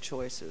healthier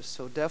choices.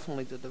 So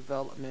definitely the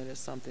development is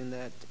something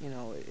that, you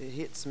know, it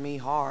hits me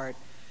hard,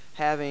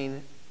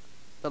 having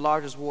the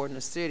largest ward in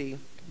the city,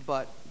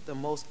 but the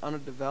most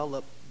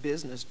underdeveloped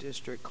business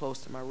district close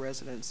to my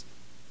residence,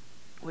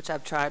 which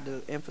I've tried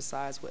to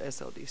emphasize with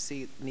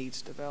SLDC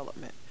needs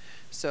development.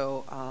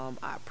 So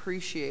I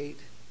appreciate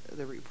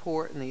the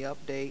report and the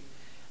update.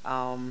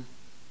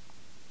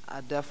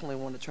 I definitely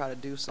want to try to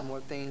do some more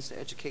things to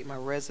educate my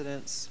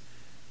residents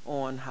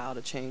on how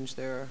to change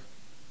their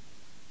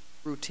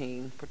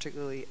routine,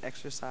 particularly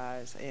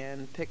exercise,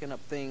 and picking up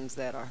things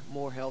that are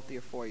more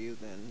healthier for you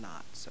than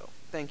not. So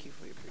thank you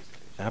for your presentation.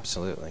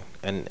 Absolutely,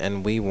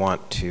 and we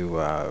want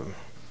to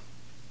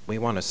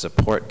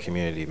support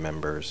community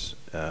members.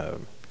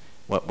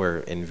 What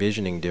we're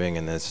envisioning doing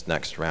in this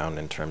next round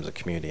in terms of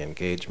community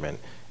engagement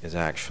is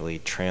actually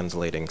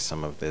translating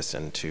some of this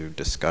into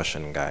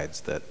discussion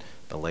guides that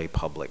the lay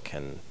public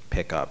can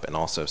pick up, and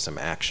also some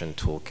action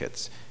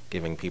toolkits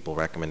giving people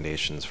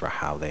recommendations for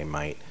how they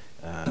might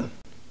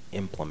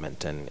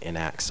implement and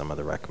enact some of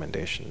the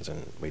recommendations,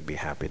 and we'd be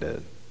happy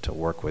to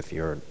work with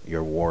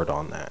your ward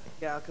on that.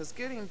 Yeah, because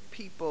getting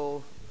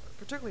people,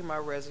 particularly my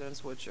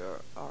residents, which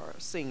are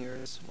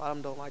seniors, a lot of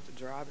them don't like to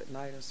drive at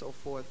night and so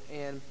forth,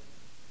 and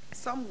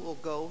some will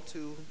go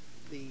to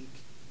the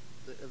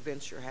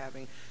events you're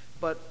having,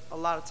 but a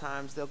lot of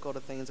times they'll go to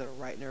things that are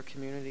right in their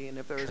community, and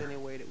if there is any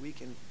way that we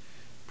can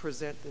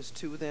present this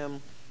to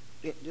them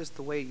just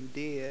the way you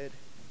did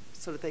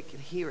so that they can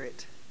hear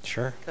it.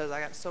 Sure. Because I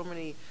got so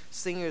many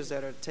seniors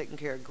that are taking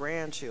care of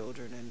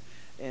grandchildren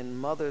and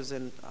mothers,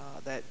 and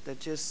that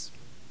just,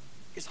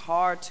 it's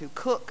hard to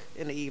cook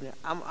in the evening.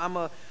 I'm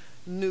a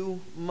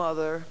new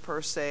mother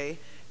per se,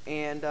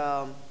 and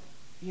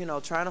you know,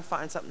 trying to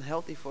find something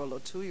healthy for a little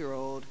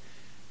 2-year-old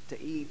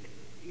to eat,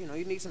 you know,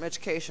 you need some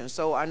education.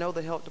 So I know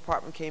the health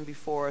department came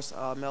before us.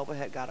 Melba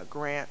had got a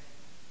grant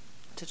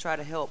to try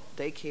to help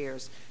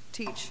daycares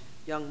teach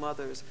young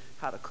mothers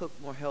how to cook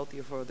more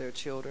healthier for their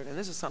children. And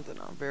this is something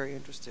I'm very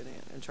interested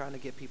in trying to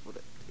get people to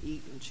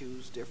eat and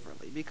choose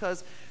differently,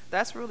 because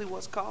that's really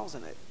what's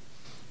causing it.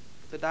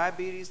 The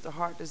diabetes, the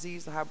heart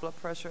disease, the high blood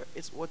pressure,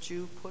 it's what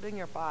you put in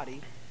your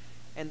body,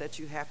 and that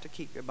you have to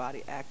keep your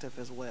body active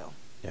as well.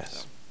 Yes.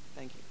 So,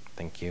 thank you.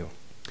 Thank you.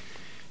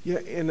 Yeah,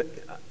 and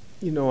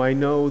you know, I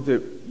know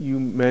that you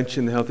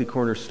mentioned the Healthy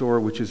Corner store,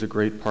 which is a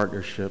great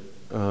partnership.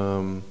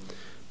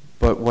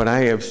 But what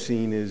I have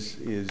seen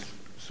is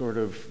sort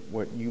of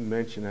what you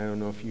mentioned. I don't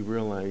know if you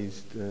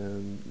realized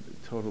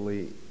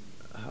totally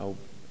how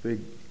big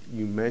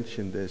you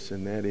mentioned this,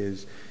 and that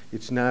is,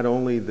 it's not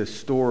only the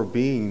store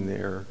being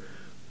there,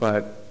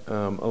 but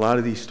a lot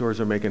of these stores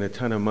are making a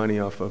ton of money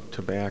off of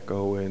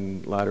tobacco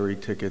and lottery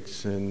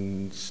tickets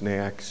and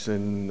snacks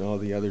and all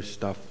the other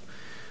stuff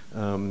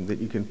that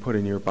you can put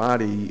in your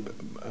body,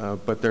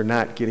 but they're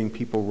not getting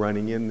people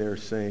running in there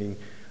saying,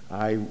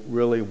 I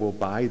really will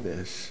buy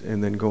this,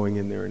 and then going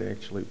in there and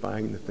actually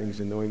buying the things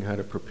and knowing how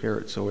to prepare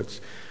it. So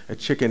it's a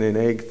chicken and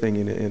egg thing,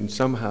 and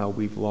somehow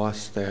we've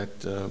lost that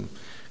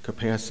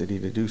capacity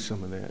to do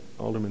some of that.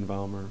 Alderman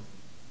Vollmer.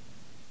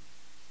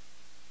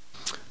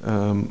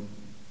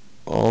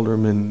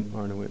 Alderman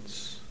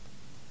Arnowitz.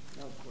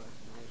 No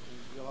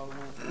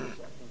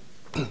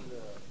question.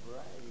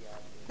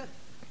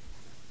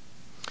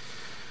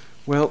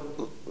 Well,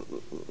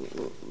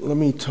 let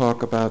me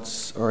talk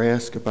about or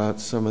ask about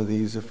some of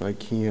these if I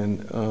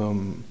can.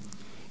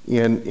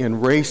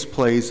 And race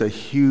plays a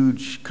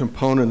huge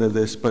component of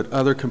this, but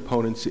other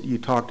components that you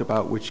talked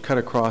about which cut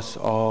across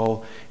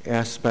all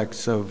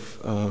aspects of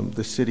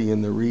the city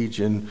and the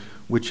region,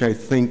 which I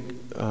think,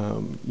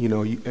 you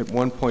know, at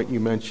one point you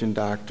mentioned,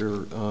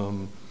 Doctor,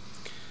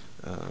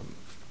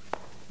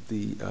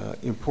 the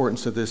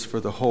importance of this for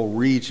the whole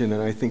region,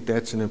 and I think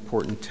that's an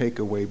important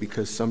takeaway,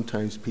 because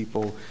sometimes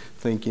people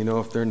think, you know,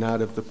 if they're not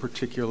of the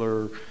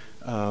particular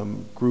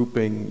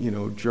grouping, you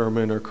know,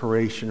 German or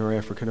Croatian or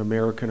African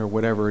American or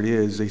whatever it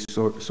is, they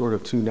sort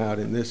of tune out,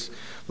 and this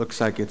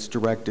looks like it's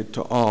directed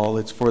to all.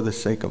 It's for the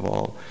sake of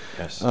all.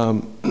 Yes.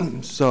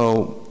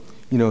 So,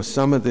 you know,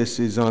 some of this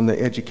is on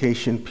the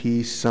education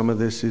piece, some of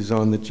this is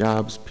on the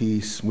jobs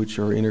piece, which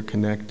are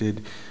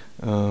interconnected.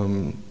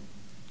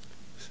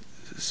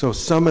 So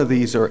some of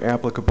these are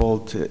applicable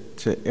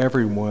to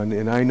everyone,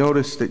 and I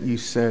noticed that you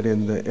said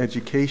in the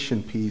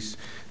education piece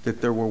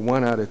that there were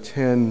 1 out of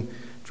 10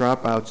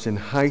 dropouts in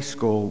high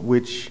school,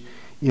 which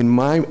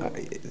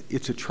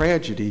it's a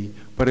tragedy,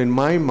 but in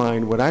my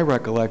mind, what I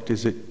recollect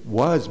is it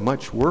was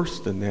much worse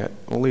than that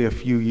only a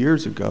few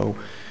years ago.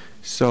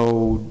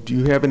 So do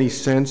you have any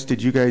sense,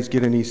 did you guys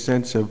get any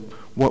sense of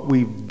what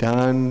we've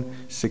done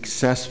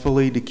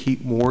successfully to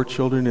keep more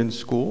children in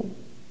school?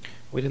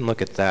 We didn't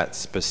look at that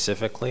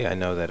specifically. I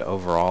know that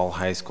overall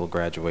high school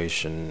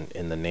graduation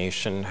in the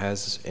nation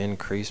has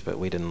increased, but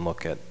we didn't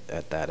look at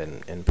that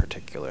in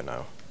particular,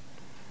 no.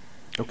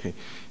 Okay,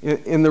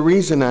 and the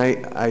reason I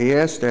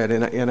asked that,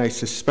 and I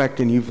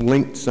suspect, and you've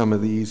linked some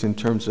of these in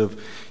terms of,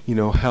 you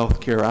know,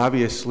 healthcare.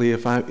 Obviously,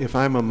 if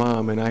I'm a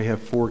mom and I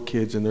have 4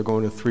 kids and they're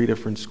going to 3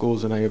 different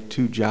schools and I have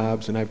 2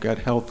 jobs and I've got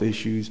health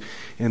issues,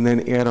 and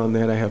then add on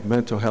that I have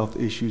mental health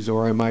issues,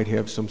 or I might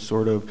have some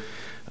sort of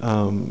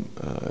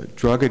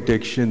drug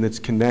addiction that's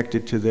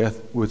connected to that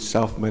with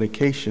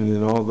self-medication,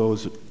 and all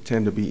those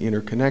tend to be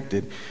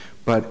interconnected.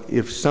 But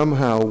if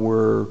somehow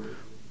we're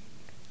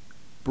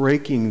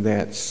breaking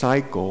that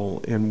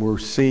cycle, and we're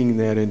seeing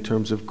that in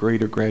terms of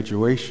greater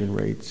graduation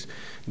rates,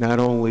 not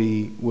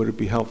only would it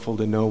be helpful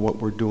to know what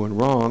we're doing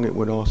wrong, it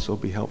would also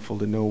be helpful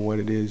to know what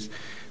it is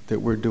that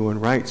we're doing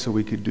right, so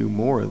we could do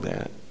more of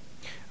that.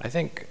 I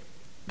think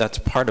that's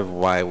part of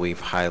why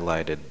we've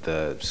highlighted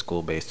the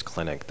school-based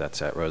clinic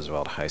that's at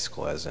Roosevelt High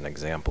School as an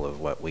example of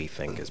what we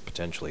think is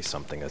potentially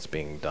something that's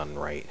being done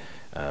right,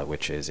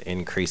 which is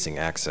increasing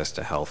access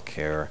to health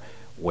care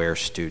where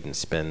students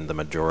spend the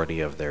majority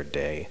of their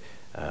day.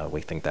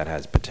 We think that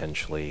has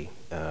potentially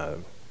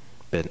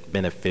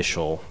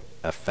beneficial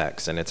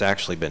effects, and it's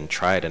actually been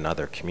tried in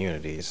other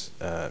communities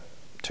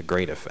to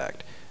great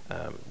effect.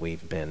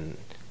 We've been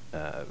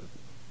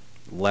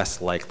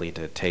less likely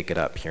to take it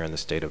up here in the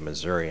state of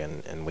Missouri,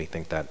 and we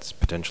think that's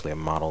potentially a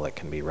model that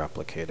can be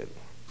replicated.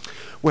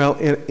 Well,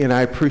 and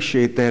I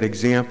appreciate that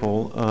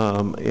example,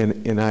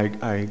 and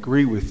I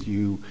agree with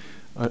you.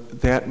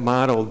 That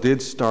model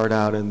did start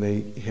out, and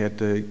they had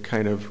to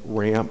kind of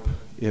ramp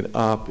it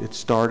up. It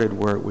started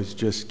where it was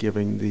just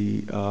giving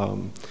the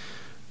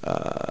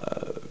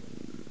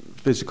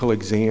physical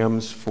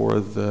exams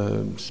for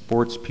the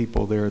sports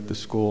people there at the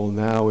school.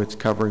 Now it's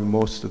covering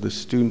most of the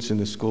students in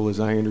the school, as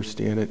I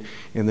understand it.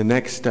 And the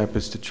next step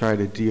is to try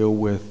to deal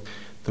with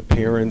the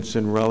parents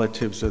and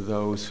relatives of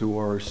those who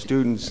are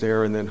students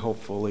there, and then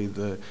hopefully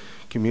the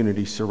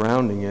community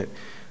surrounding it.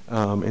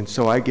 And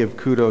so I give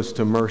kudos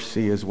to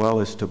Mercy as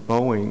well as to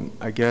Boeing.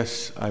 I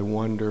guess I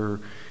wonder,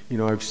 you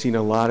know, I've seen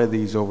a lot of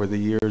these over the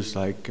years,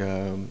 like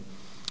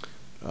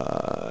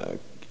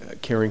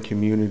Caring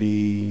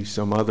Community,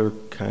 some other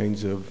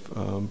kinds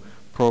of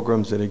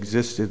programs that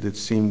existed that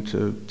seem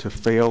to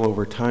fail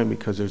over time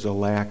because there's a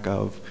lack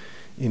of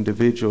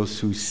individuals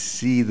who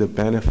see the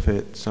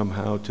benefit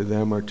somehow to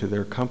them or to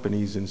their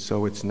companies, and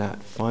so it's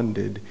not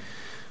funded.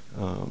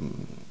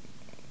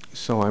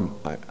 So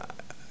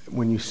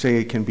when you say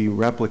it can be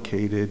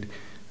replicated,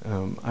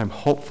 I'm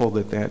hopeful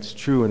that that's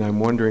true, and I'm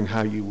wondering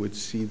how you would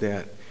see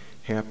that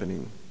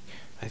happening.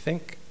 I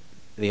think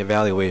the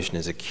evaluation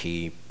is a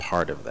key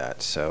part of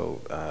that.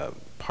 So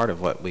part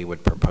of what we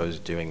would propose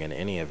doing in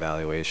any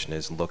evaluation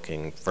is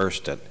looking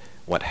first at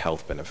what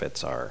health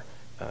benefits are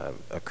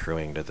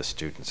accruing to the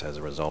students as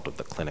a result of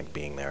the clinic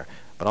being there,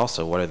 but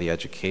also what are the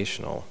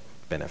educational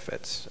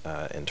benefits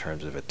in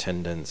terms of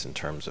attendance, in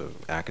terms of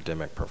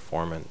academic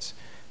performance,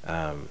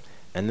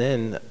 and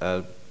then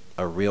a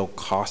real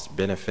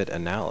cost-benefit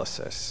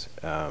analysis.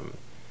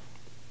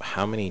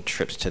 How many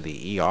trips to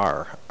the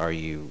ER are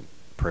you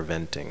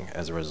preventing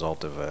as a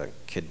result of a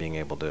kid being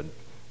able to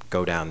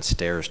go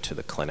downstairs to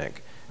the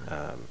clinic?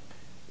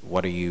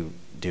 What are you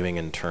doing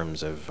in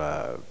terms of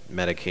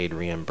Medicaid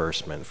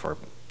reimbursement for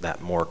that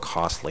more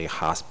costly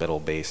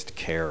hospital-based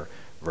care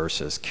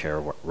versus care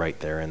right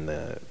there in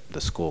the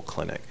school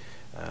clinic?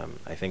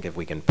 I think if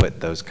we can put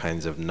those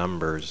kinds of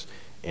numbers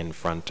in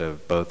front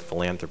of both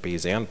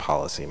philanthropies and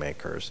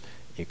policymakers,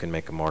 you can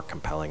make a more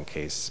compelling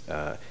case,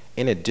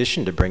 in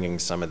addition to bringing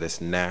some of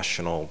this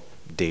national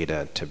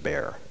data to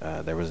bear.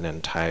 There was an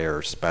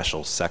entire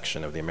special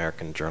section of the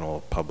American Journal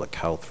of Public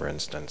Health, for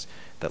instance,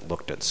 that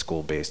looked at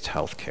school-based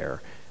health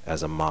care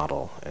as a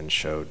model and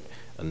showed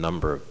a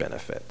number of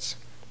benefits,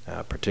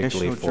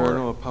 particularly National for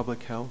Journal of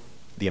Public Health?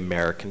 The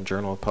American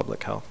Journal of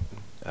Public Health,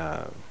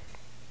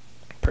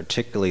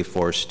 particularly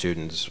for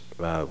students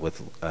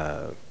with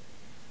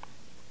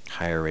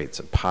higher rates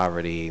of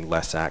poverty,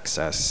 less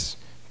access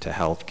to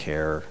health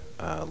care,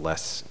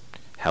 less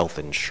health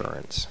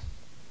insurance.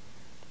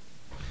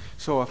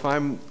 So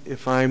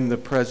if I'm the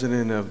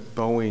president of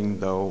Boeing,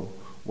 though,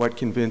 what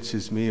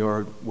convinces me,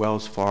 or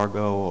Wells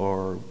Fargo,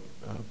 or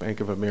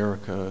Bank of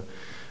America,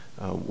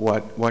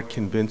 what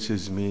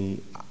convinces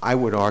me? I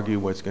would argue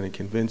what's going to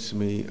convince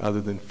me,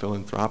 other than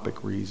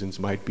philanthropic reasons,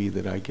 might be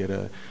that I get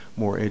a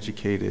more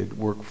educated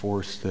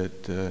workforce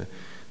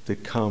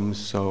that comes.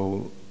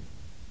 So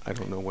I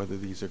don't know whether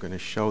these are going to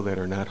show that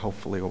or not.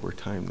 Hopefully over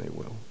time they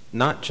will.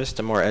 Not just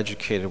a more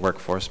educated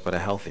workforce, but a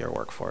healthier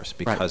workforce,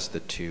 because the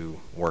two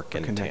work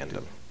in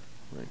tandem.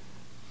 Right.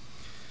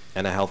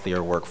 And a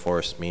healthier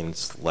workforce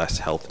means less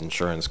health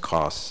insurance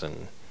costs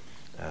and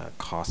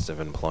costs of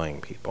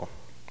employing people.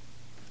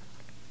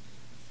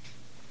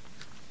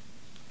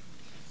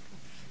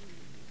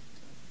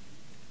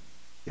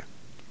 Yeah,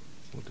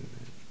 we'll do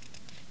that.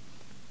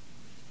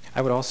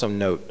 I would also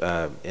note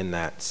in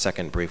that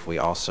second brief, we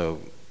also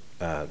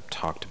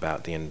talked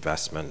about the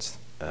investments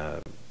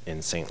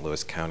in St.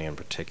 Louis County in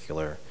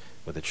particular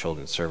with the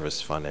Children's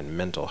Service Fund and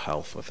mental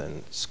health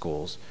within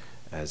schools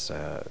as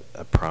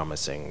a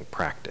promising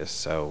practice.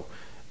 So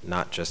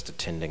not just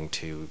attending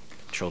to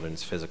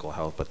children's physical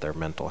health, but their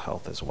mental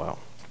health as well.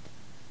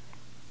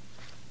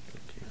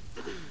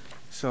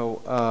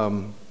 So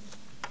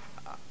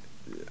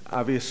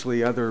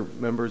obviously other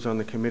members on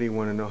the committee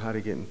want to know how to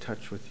get in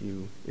touch with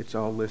you. It's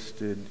all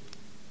listed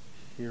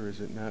here,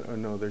 is it not? Oh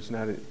no, there's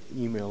not an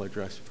email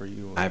address for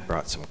you. I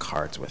brought some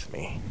cards with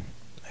me.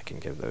 I can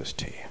give those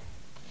to you.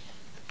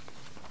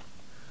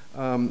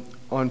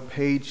 On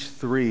page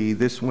 3,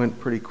 this went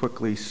pretty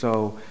quickly,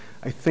 so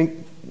I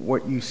think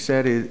what you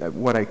said is,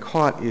 what I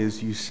caught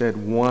is you said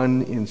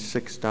 $1 in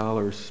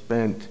 $6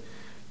 spent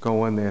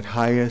go on that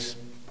highest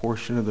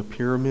portion of the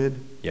pyramid.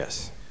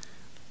 Yes.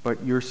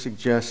 But you're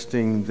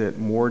suggesting that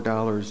more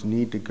dollars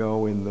need to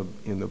go in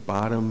the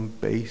bottom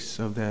base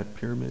of that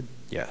pyramid?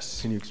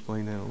 Yes. Can you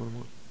explain that a little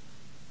more?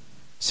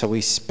 So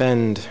we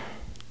spend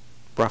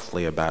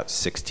roughly about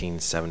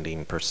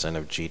 16–17%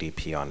 of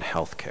GDP on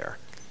healthcare,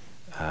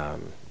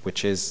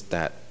 which is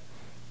that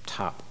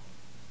top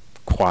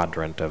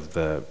quadrant of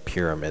the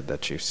pyramid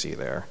that you see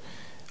there.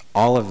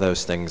 All of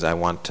those things I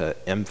want to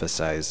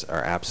emphasize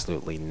are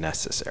absolutely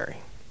necessary.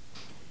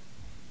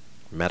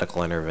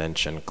 Medical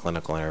intervention,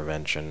 clinical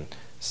intervention,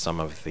 some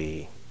of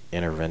the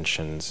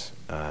interventions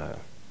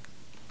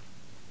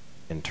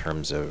in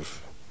terms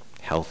of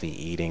healthy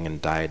eating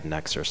and diet and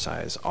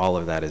exercise, all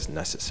of that is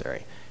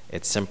necessary.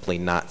 It's simply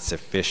not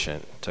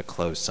sufficient to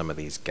close some of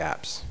these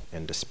gaps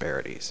and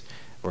disparities.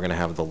 We're going to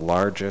have the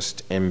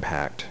largest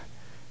impact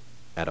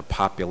at a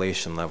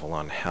population level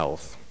on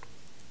health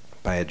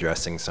by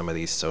addressing some of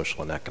these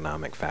social and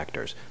economic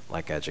factors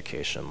like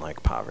education,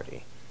 like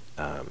poverty.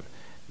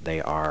 They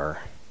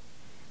are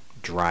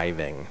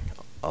driving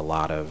a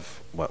lot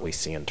of what we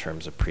see in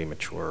terms of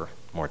premature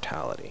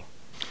mortality.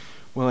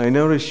 Well, I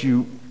noticed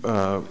you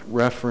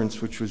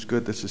referenced, which was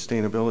good, the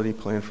sustainability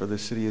plan for the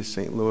city of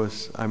St.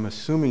 Louis. I'm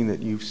assuming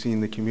that you've seen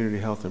the community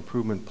health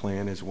improvement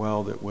plan as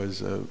well, that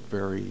was a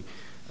very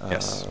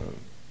yes.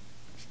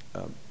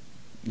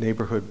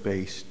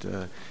 Neighborhood-based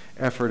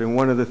effort. And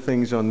one of the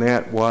things on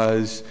that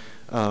was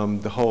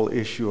the whole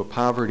issue of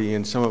poverty,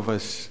 and some of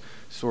us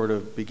sort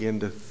of begin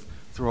to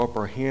throw up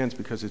our hands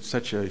because it's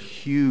such a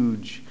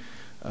huge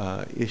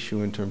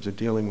issue in terms of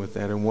dealing with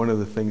that. And one of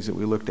the things that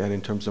we looked at in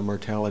terms of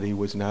mortality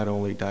was not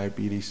only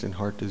diabetes and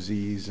heart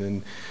disease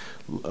and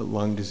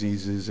lung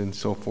diseases and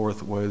so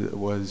forth,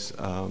 was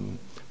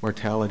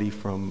mortality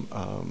from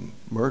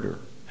murder,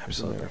 as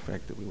a matter of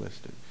fact, that we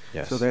listed.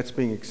 Yes. So that's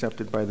being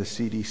accepted by the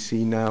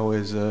CDC now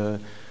as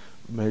a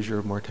measure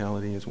of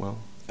mortality as well?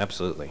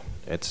 Absolutely.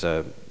 It's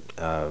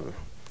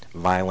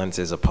violence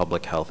is a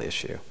public health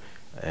issue,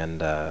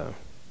 and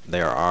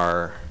there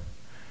are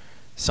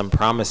some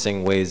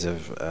promising ways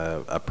of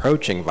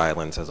approaching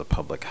violence as a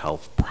public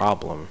health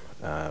problem.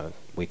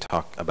 We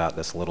talk about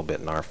this a little bit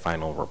in our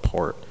final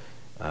report.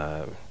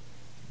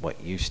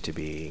 What used to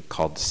be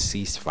called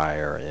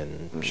ceasefire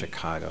in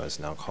Chicago is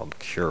now called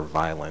Cure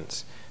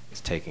Violence. Is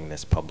taking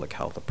this public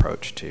health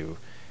approach to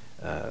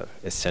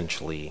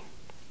essentially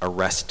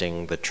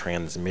arresting the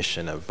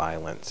transmission of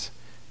violence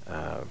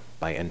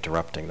by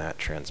interrupting that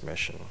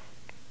transmission.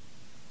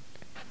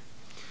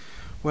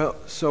 Well,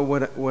 so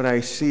what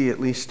I see, at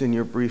least in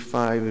your brief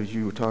 5, is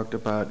you talked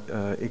about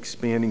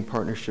expanding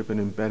partnership and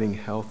embedding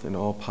health in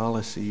all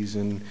policies,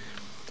 and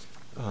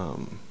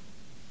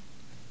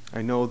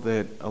I know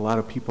that a lot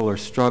of people are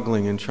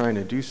struggling and trying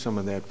to do some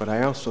of that, but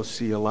I also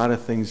see a lot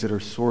of things that are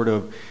sort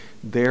of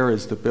there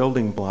as the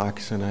building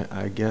blocks, and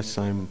I guess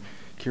I'm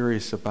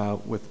curious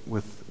about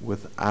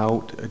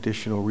without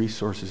additional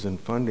resources and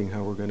funding,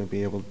 how we're going to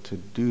be able to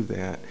do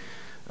that.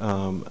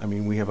 I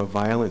mean, we have a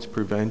violence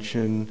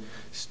prevention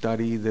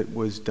study that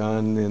was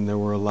done, and there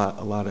were a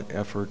lot of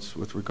efforts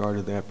with regard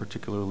to that,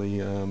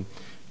 particularly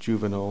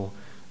juvenile.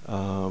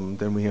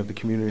 Then we have the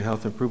community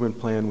health improvement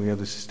plan. We have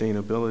the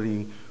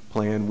sustainability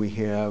plan. We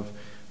have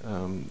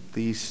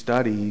these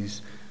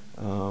studies.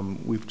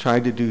 We've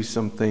tried to do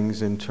some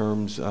things in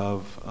terms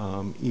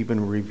of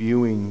even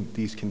reviewing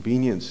these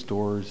convenience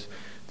stores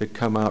that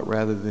come out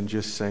rather than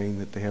just saying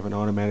that they have an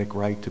automatic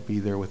right to be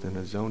there within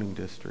a zoning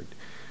district.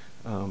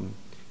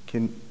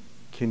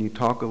 Can you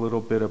talk a little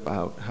bit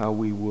about how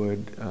we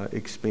would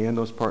expand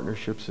those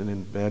partnerships and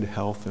embed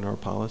health in our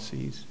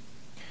policies?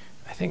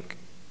 I think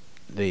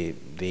the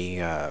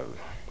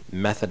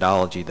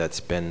methodology that's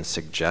been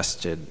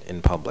suggested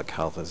in public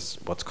health is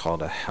what's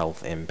called a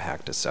health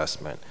impact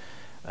assessment,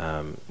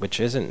 which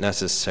isn't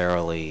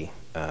necessarily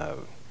a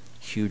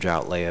huge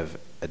outlay of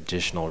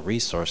additional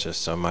resources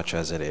so much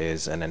as it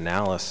is an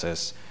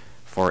analysis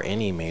for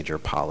any major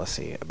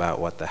policy about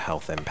what the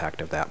health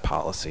impact of that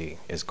policy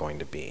is going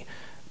to be.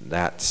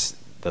 That's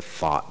the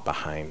thought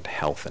behind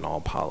health in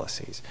all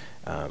policies.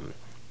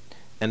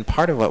 And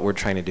part of what we're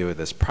trying to do with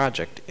this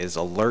project is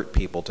alert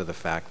people to the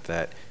fact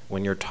that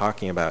when you're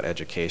talking about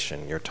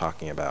education, you're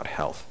talking about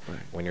health. Right.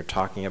 When you're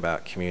talking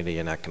about community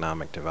and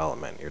economic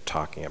development, you're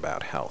talking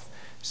about health.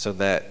 So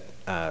that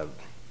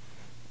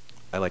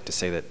I like to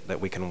say that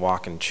we can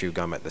walk and chew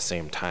gum at the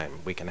same time.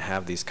 We can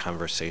have these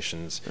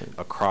conversations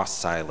across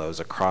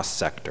silos, across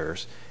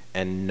sectors,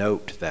 and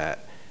note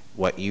that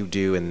what you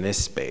do in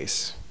this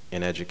space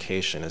in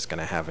education is going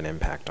to have an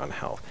impact on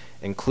health,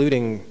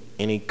 including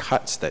any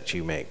cuts that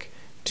you make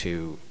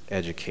to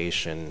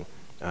education,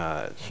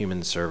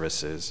 human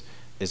services,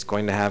 is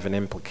going to have an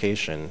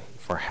implication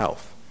for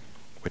health,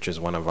 which is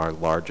one of our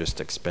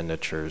largest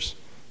expenditures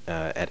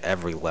at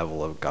every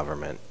level of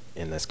government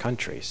in this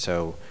country.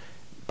 So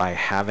by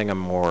having a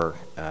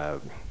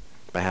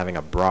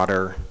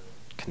broader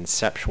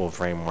conceptual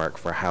framework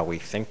for how we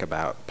think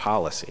about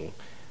policy,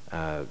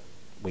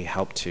 we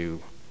help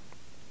to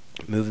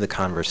move the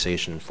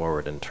conversation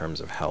forward in terms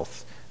of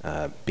health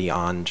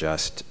beyond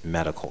just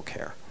medical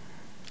care.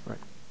 Right.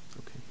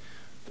 Okay.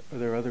 Are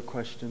there other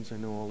questions? I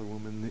know,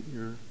 Alderwoman, that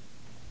you're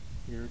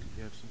here. Do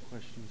you have some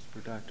questions for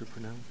Dr.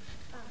 Purnell?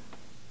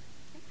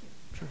 Thank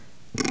you. Sure.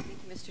 Thank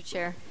you, Mr.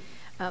 Chair.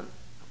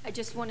 I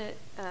just want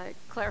to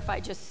clarify,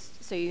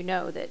 just so you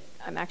know, that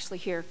I'm actually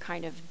here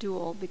kind of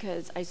dual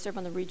because I serve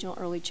on the Regional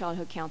Early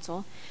Childhood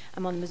Council.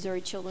 I'm on the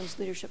Missouri Children's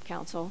Leadership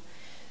Council.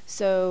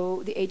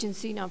 So the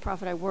agency,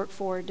 nonprofit I work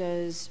for,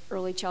 does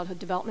early childhood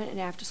development and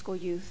after-school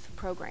youth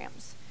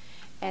programs.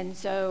 And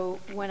so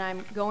when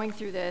I'm going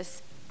through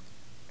this,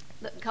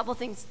 a couple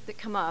things that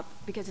come up,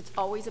 because it's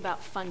always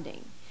about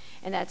funding.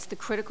 And that's the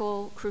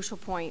crucial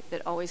point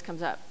that always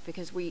comes up,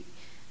 because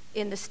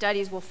in the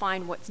studies, we'll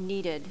find what's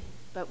needed,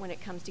 but when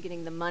it comes to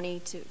getting the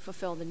money to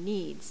fulfill the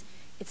needs,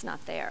 it's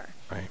not there.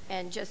 Right.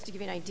 And just to give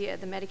you an idea,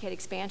 the Medicaid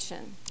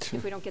expansion,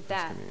 if we don't get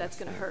that, that's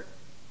going to hurt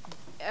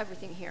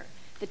everything here.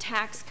 The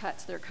tax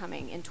cuts that are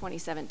coming in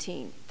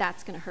 2017,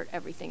 that's going to hurt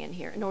everything in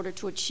here in order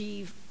to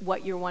achieve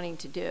what you're wanting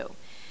to do.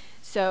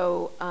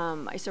 So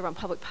I serve on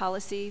public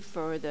policy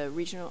for the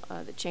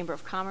the Chamber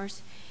of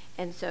Commerce,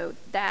 and so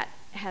that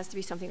has to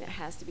be something that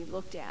has to be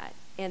looked at.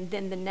 And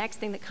then the next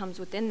thing that comes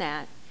within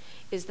that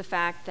is the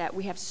fact that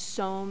we have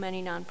so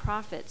many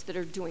nonprofits that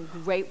are doing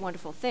great,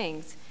 wonderful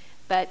things,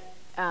 but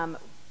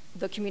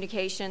the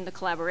communication, the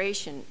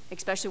collaboration,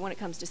 especially when it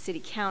comes to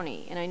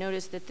city-county, and I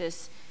noticed that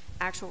this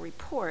actual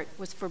report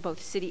was for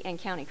both city and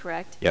county,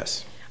 correct?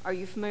 Yes. Are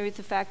you familiar with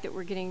the fact that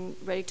we're getting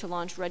ready to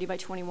launch Ready by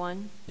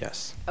 21?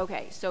 Yes.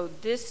 Okay, so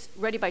this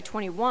Ready by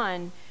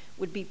 21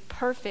 would be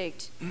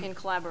perfect in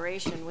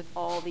collaboration with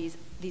all these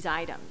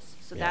items.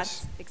 So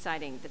Yes. that's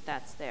exciting that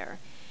that's there.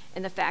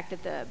 And the fact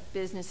that the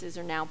businesses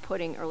are now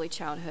putting early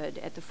childhood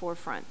at the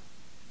forefront.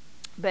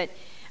 But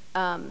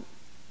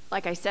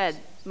like I said,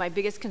 my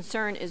biggest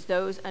concern is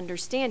those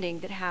understanding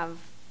that have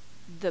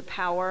the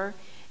power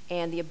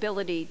and the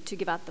ability to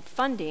give out the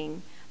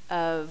funding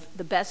of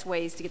the best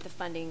ways to get the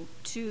funding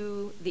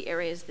to the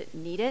areas that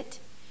need it.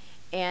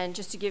 And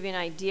just to give you an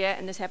idea,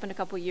 and this happened a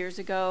couple years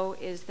ago,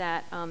 is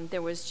that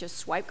there was just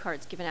swipe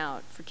cards given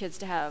out for kids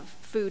to have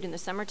food in the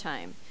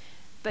summertime,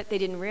 but they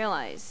didn't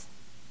realize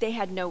they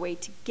had no way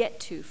to get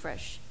to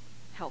fresh,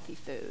 healthy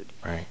food.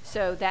 Right.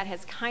 So that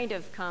has kind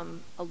of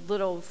come a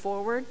little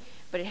forward,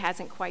 but it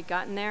hasn't quite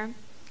gotten there.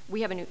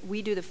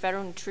 We do the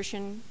federal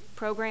nutrition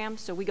program,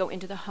 so we go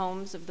into the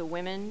homes of the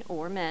women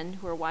or men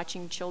who are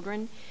watching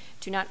children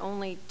to not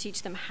only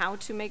teach them how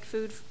to make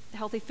food,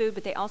 healthy food,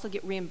 but they also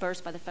get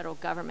reimbursed by the federal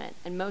government,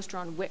 and most are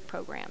on WIC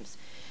programs.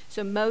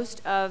 So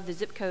most of the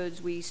zip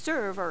codes we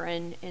serve are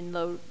in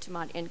low to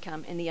moderate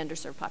income in the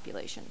underserved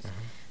populations.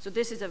 Mm-hmm. So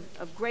this is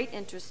of great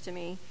interest to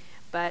me,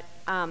 but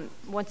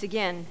once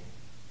again,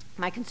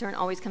 my concern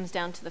always comes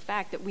down to the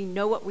fact that we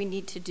know what we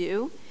need to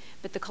do,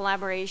 but the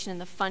collaboration and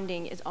the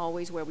funding is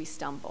always where we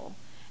stumble.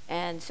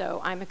 And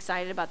so I'm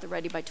excited about the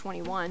Ready by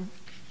 21.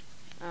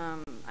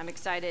 I'm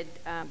excited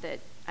that,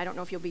 I don't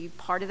know if you'll be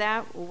part of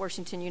that. Will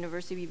Washington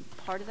University be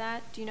part of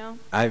that? Do you know?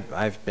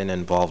 I've been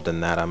involved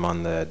in that. I'm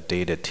on the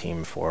data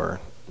team for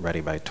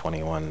Ready by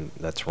 21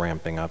 that's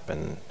ramping up,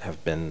 and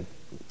have been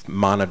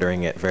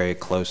monitoring it very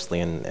closely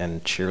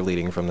and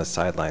cheerleading from the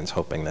sidelines,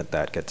 hoping that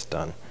that gets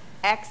done.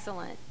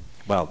 Excellent.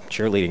 Well,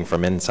 cheerleading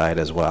from inside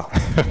as well.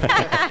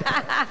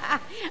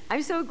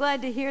 I'm so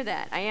glad to hear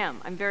that. I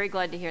am. I'm very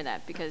glad to hear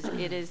that, because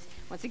it is,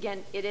 once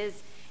again, it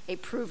is a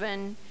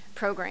proven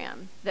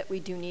program that we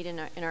do need in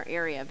our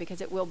area,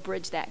 because it will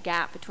bridge that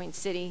gap between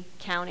city,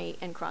 county,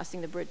 and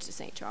crossing the bridge to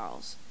St.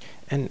 Charles.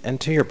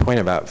 And to your point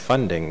about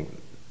funding,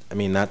 I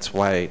mean, that's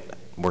why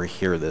we're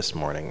here this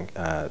morning,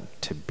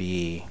 to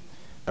be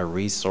a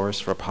resource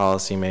for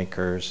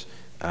policymakers,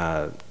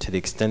 to the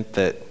extent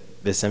that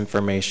this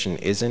information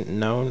isn't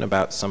known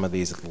about some of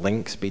these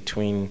links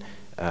between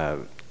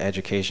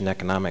education,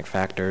 economic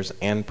factors,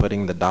 and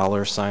putting the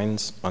dollar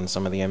signs on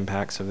some of the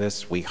impacts of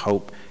this, we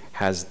hope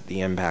has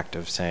the impact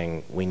of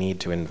saying we need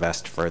to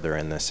invest further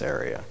in this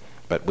area.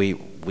 But we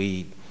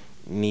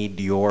need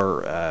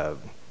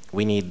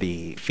we need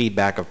the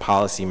feedback of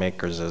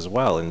policymakers as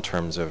well in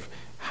terms of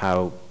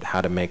how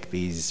to make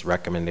these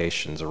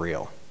recommendations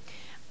real.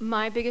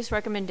 My biggest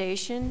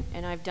recommendation,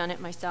 and I've done it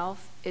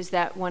myself, is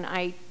that when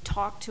I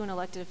talk to an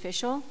elected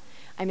official,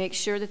 I make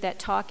sure that that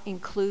talk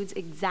includes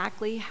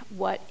exactly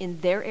what in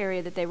their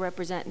area that they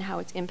represent and how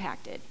it's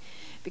impacted.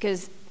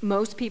 Because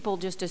most people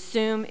just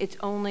assume it's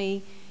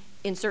only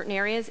in certain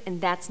areas, and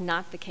that's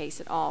not the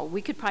case at all.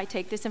 We could probably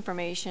take this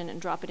information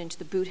and drop it into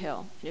the boot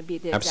hill, and it'd be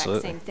the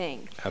exact same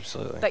thing.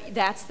 Absolutely. But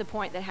that's the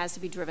point that has to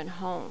be driven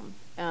home,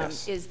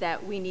 Yes. is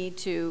that we need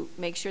to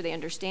make sure they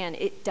understand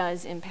it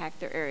does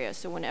impact their area.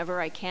 So whenever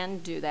I can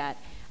do that,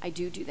 I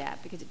do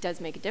that, because it does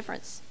make a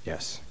difference.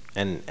 Yes,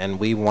 and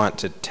we want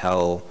to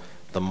tell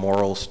the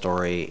moral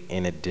story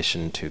in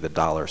addition to the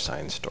dollar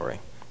sign story.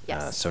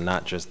 Yes. So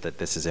not just that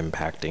this is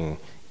impacting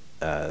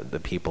the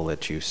people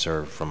that you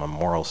serve from a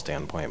moral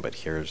standpoint, but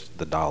here's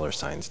the dollar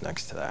signs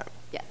next to that.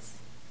 Yes.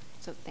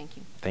 So thank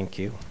you. Thank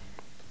you.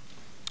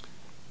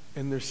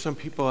 And there's some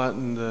people out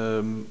in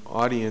the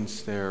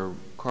audience there.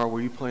 Carl,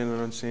 were you planning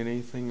on saying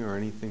anything or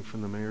anything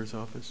from the mayor's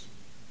office?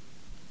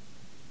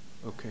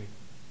 Okay.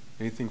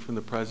 Anything from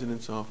the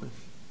president's office?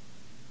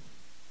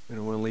 I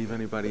don't want to leave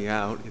anybody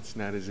out. It's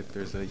not as if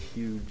there's a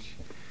huge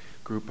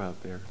group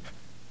out there.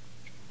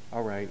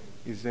 All right.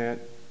 Is that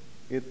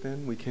it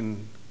then? We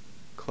can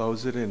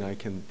close it, and I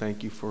can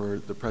thank you for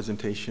the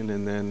presentation,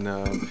 and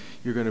then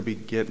you're going to be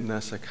getting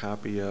us a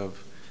copy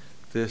of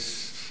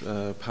this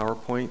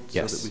PowerPoint.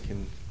 Yes. So that we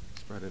can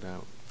spread it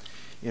out.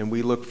 And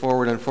we look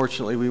forward.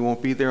 Unfortunately, we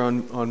won't be there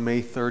on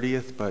May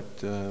 30th,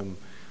 but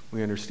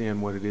we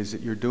understand what it is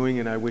that you're doing,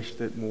 and I wish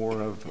that more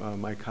of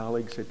my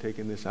colleagues had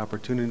taken this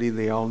opportunity.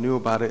 They all knew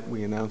about it.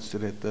 We announced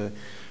it at the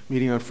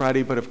meeting on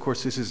Friday, but of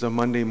course this is a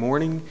Monday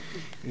morning,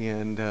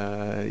 and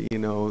you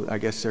know, I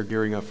guess they're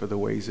gearing up for the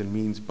Ways and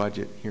Means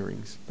budget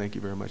hearings. Thank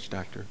you very much,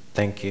 Doctor.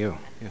 Thank you.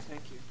 Yes.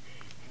 Thank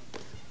you.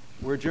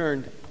 We're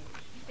adjourned.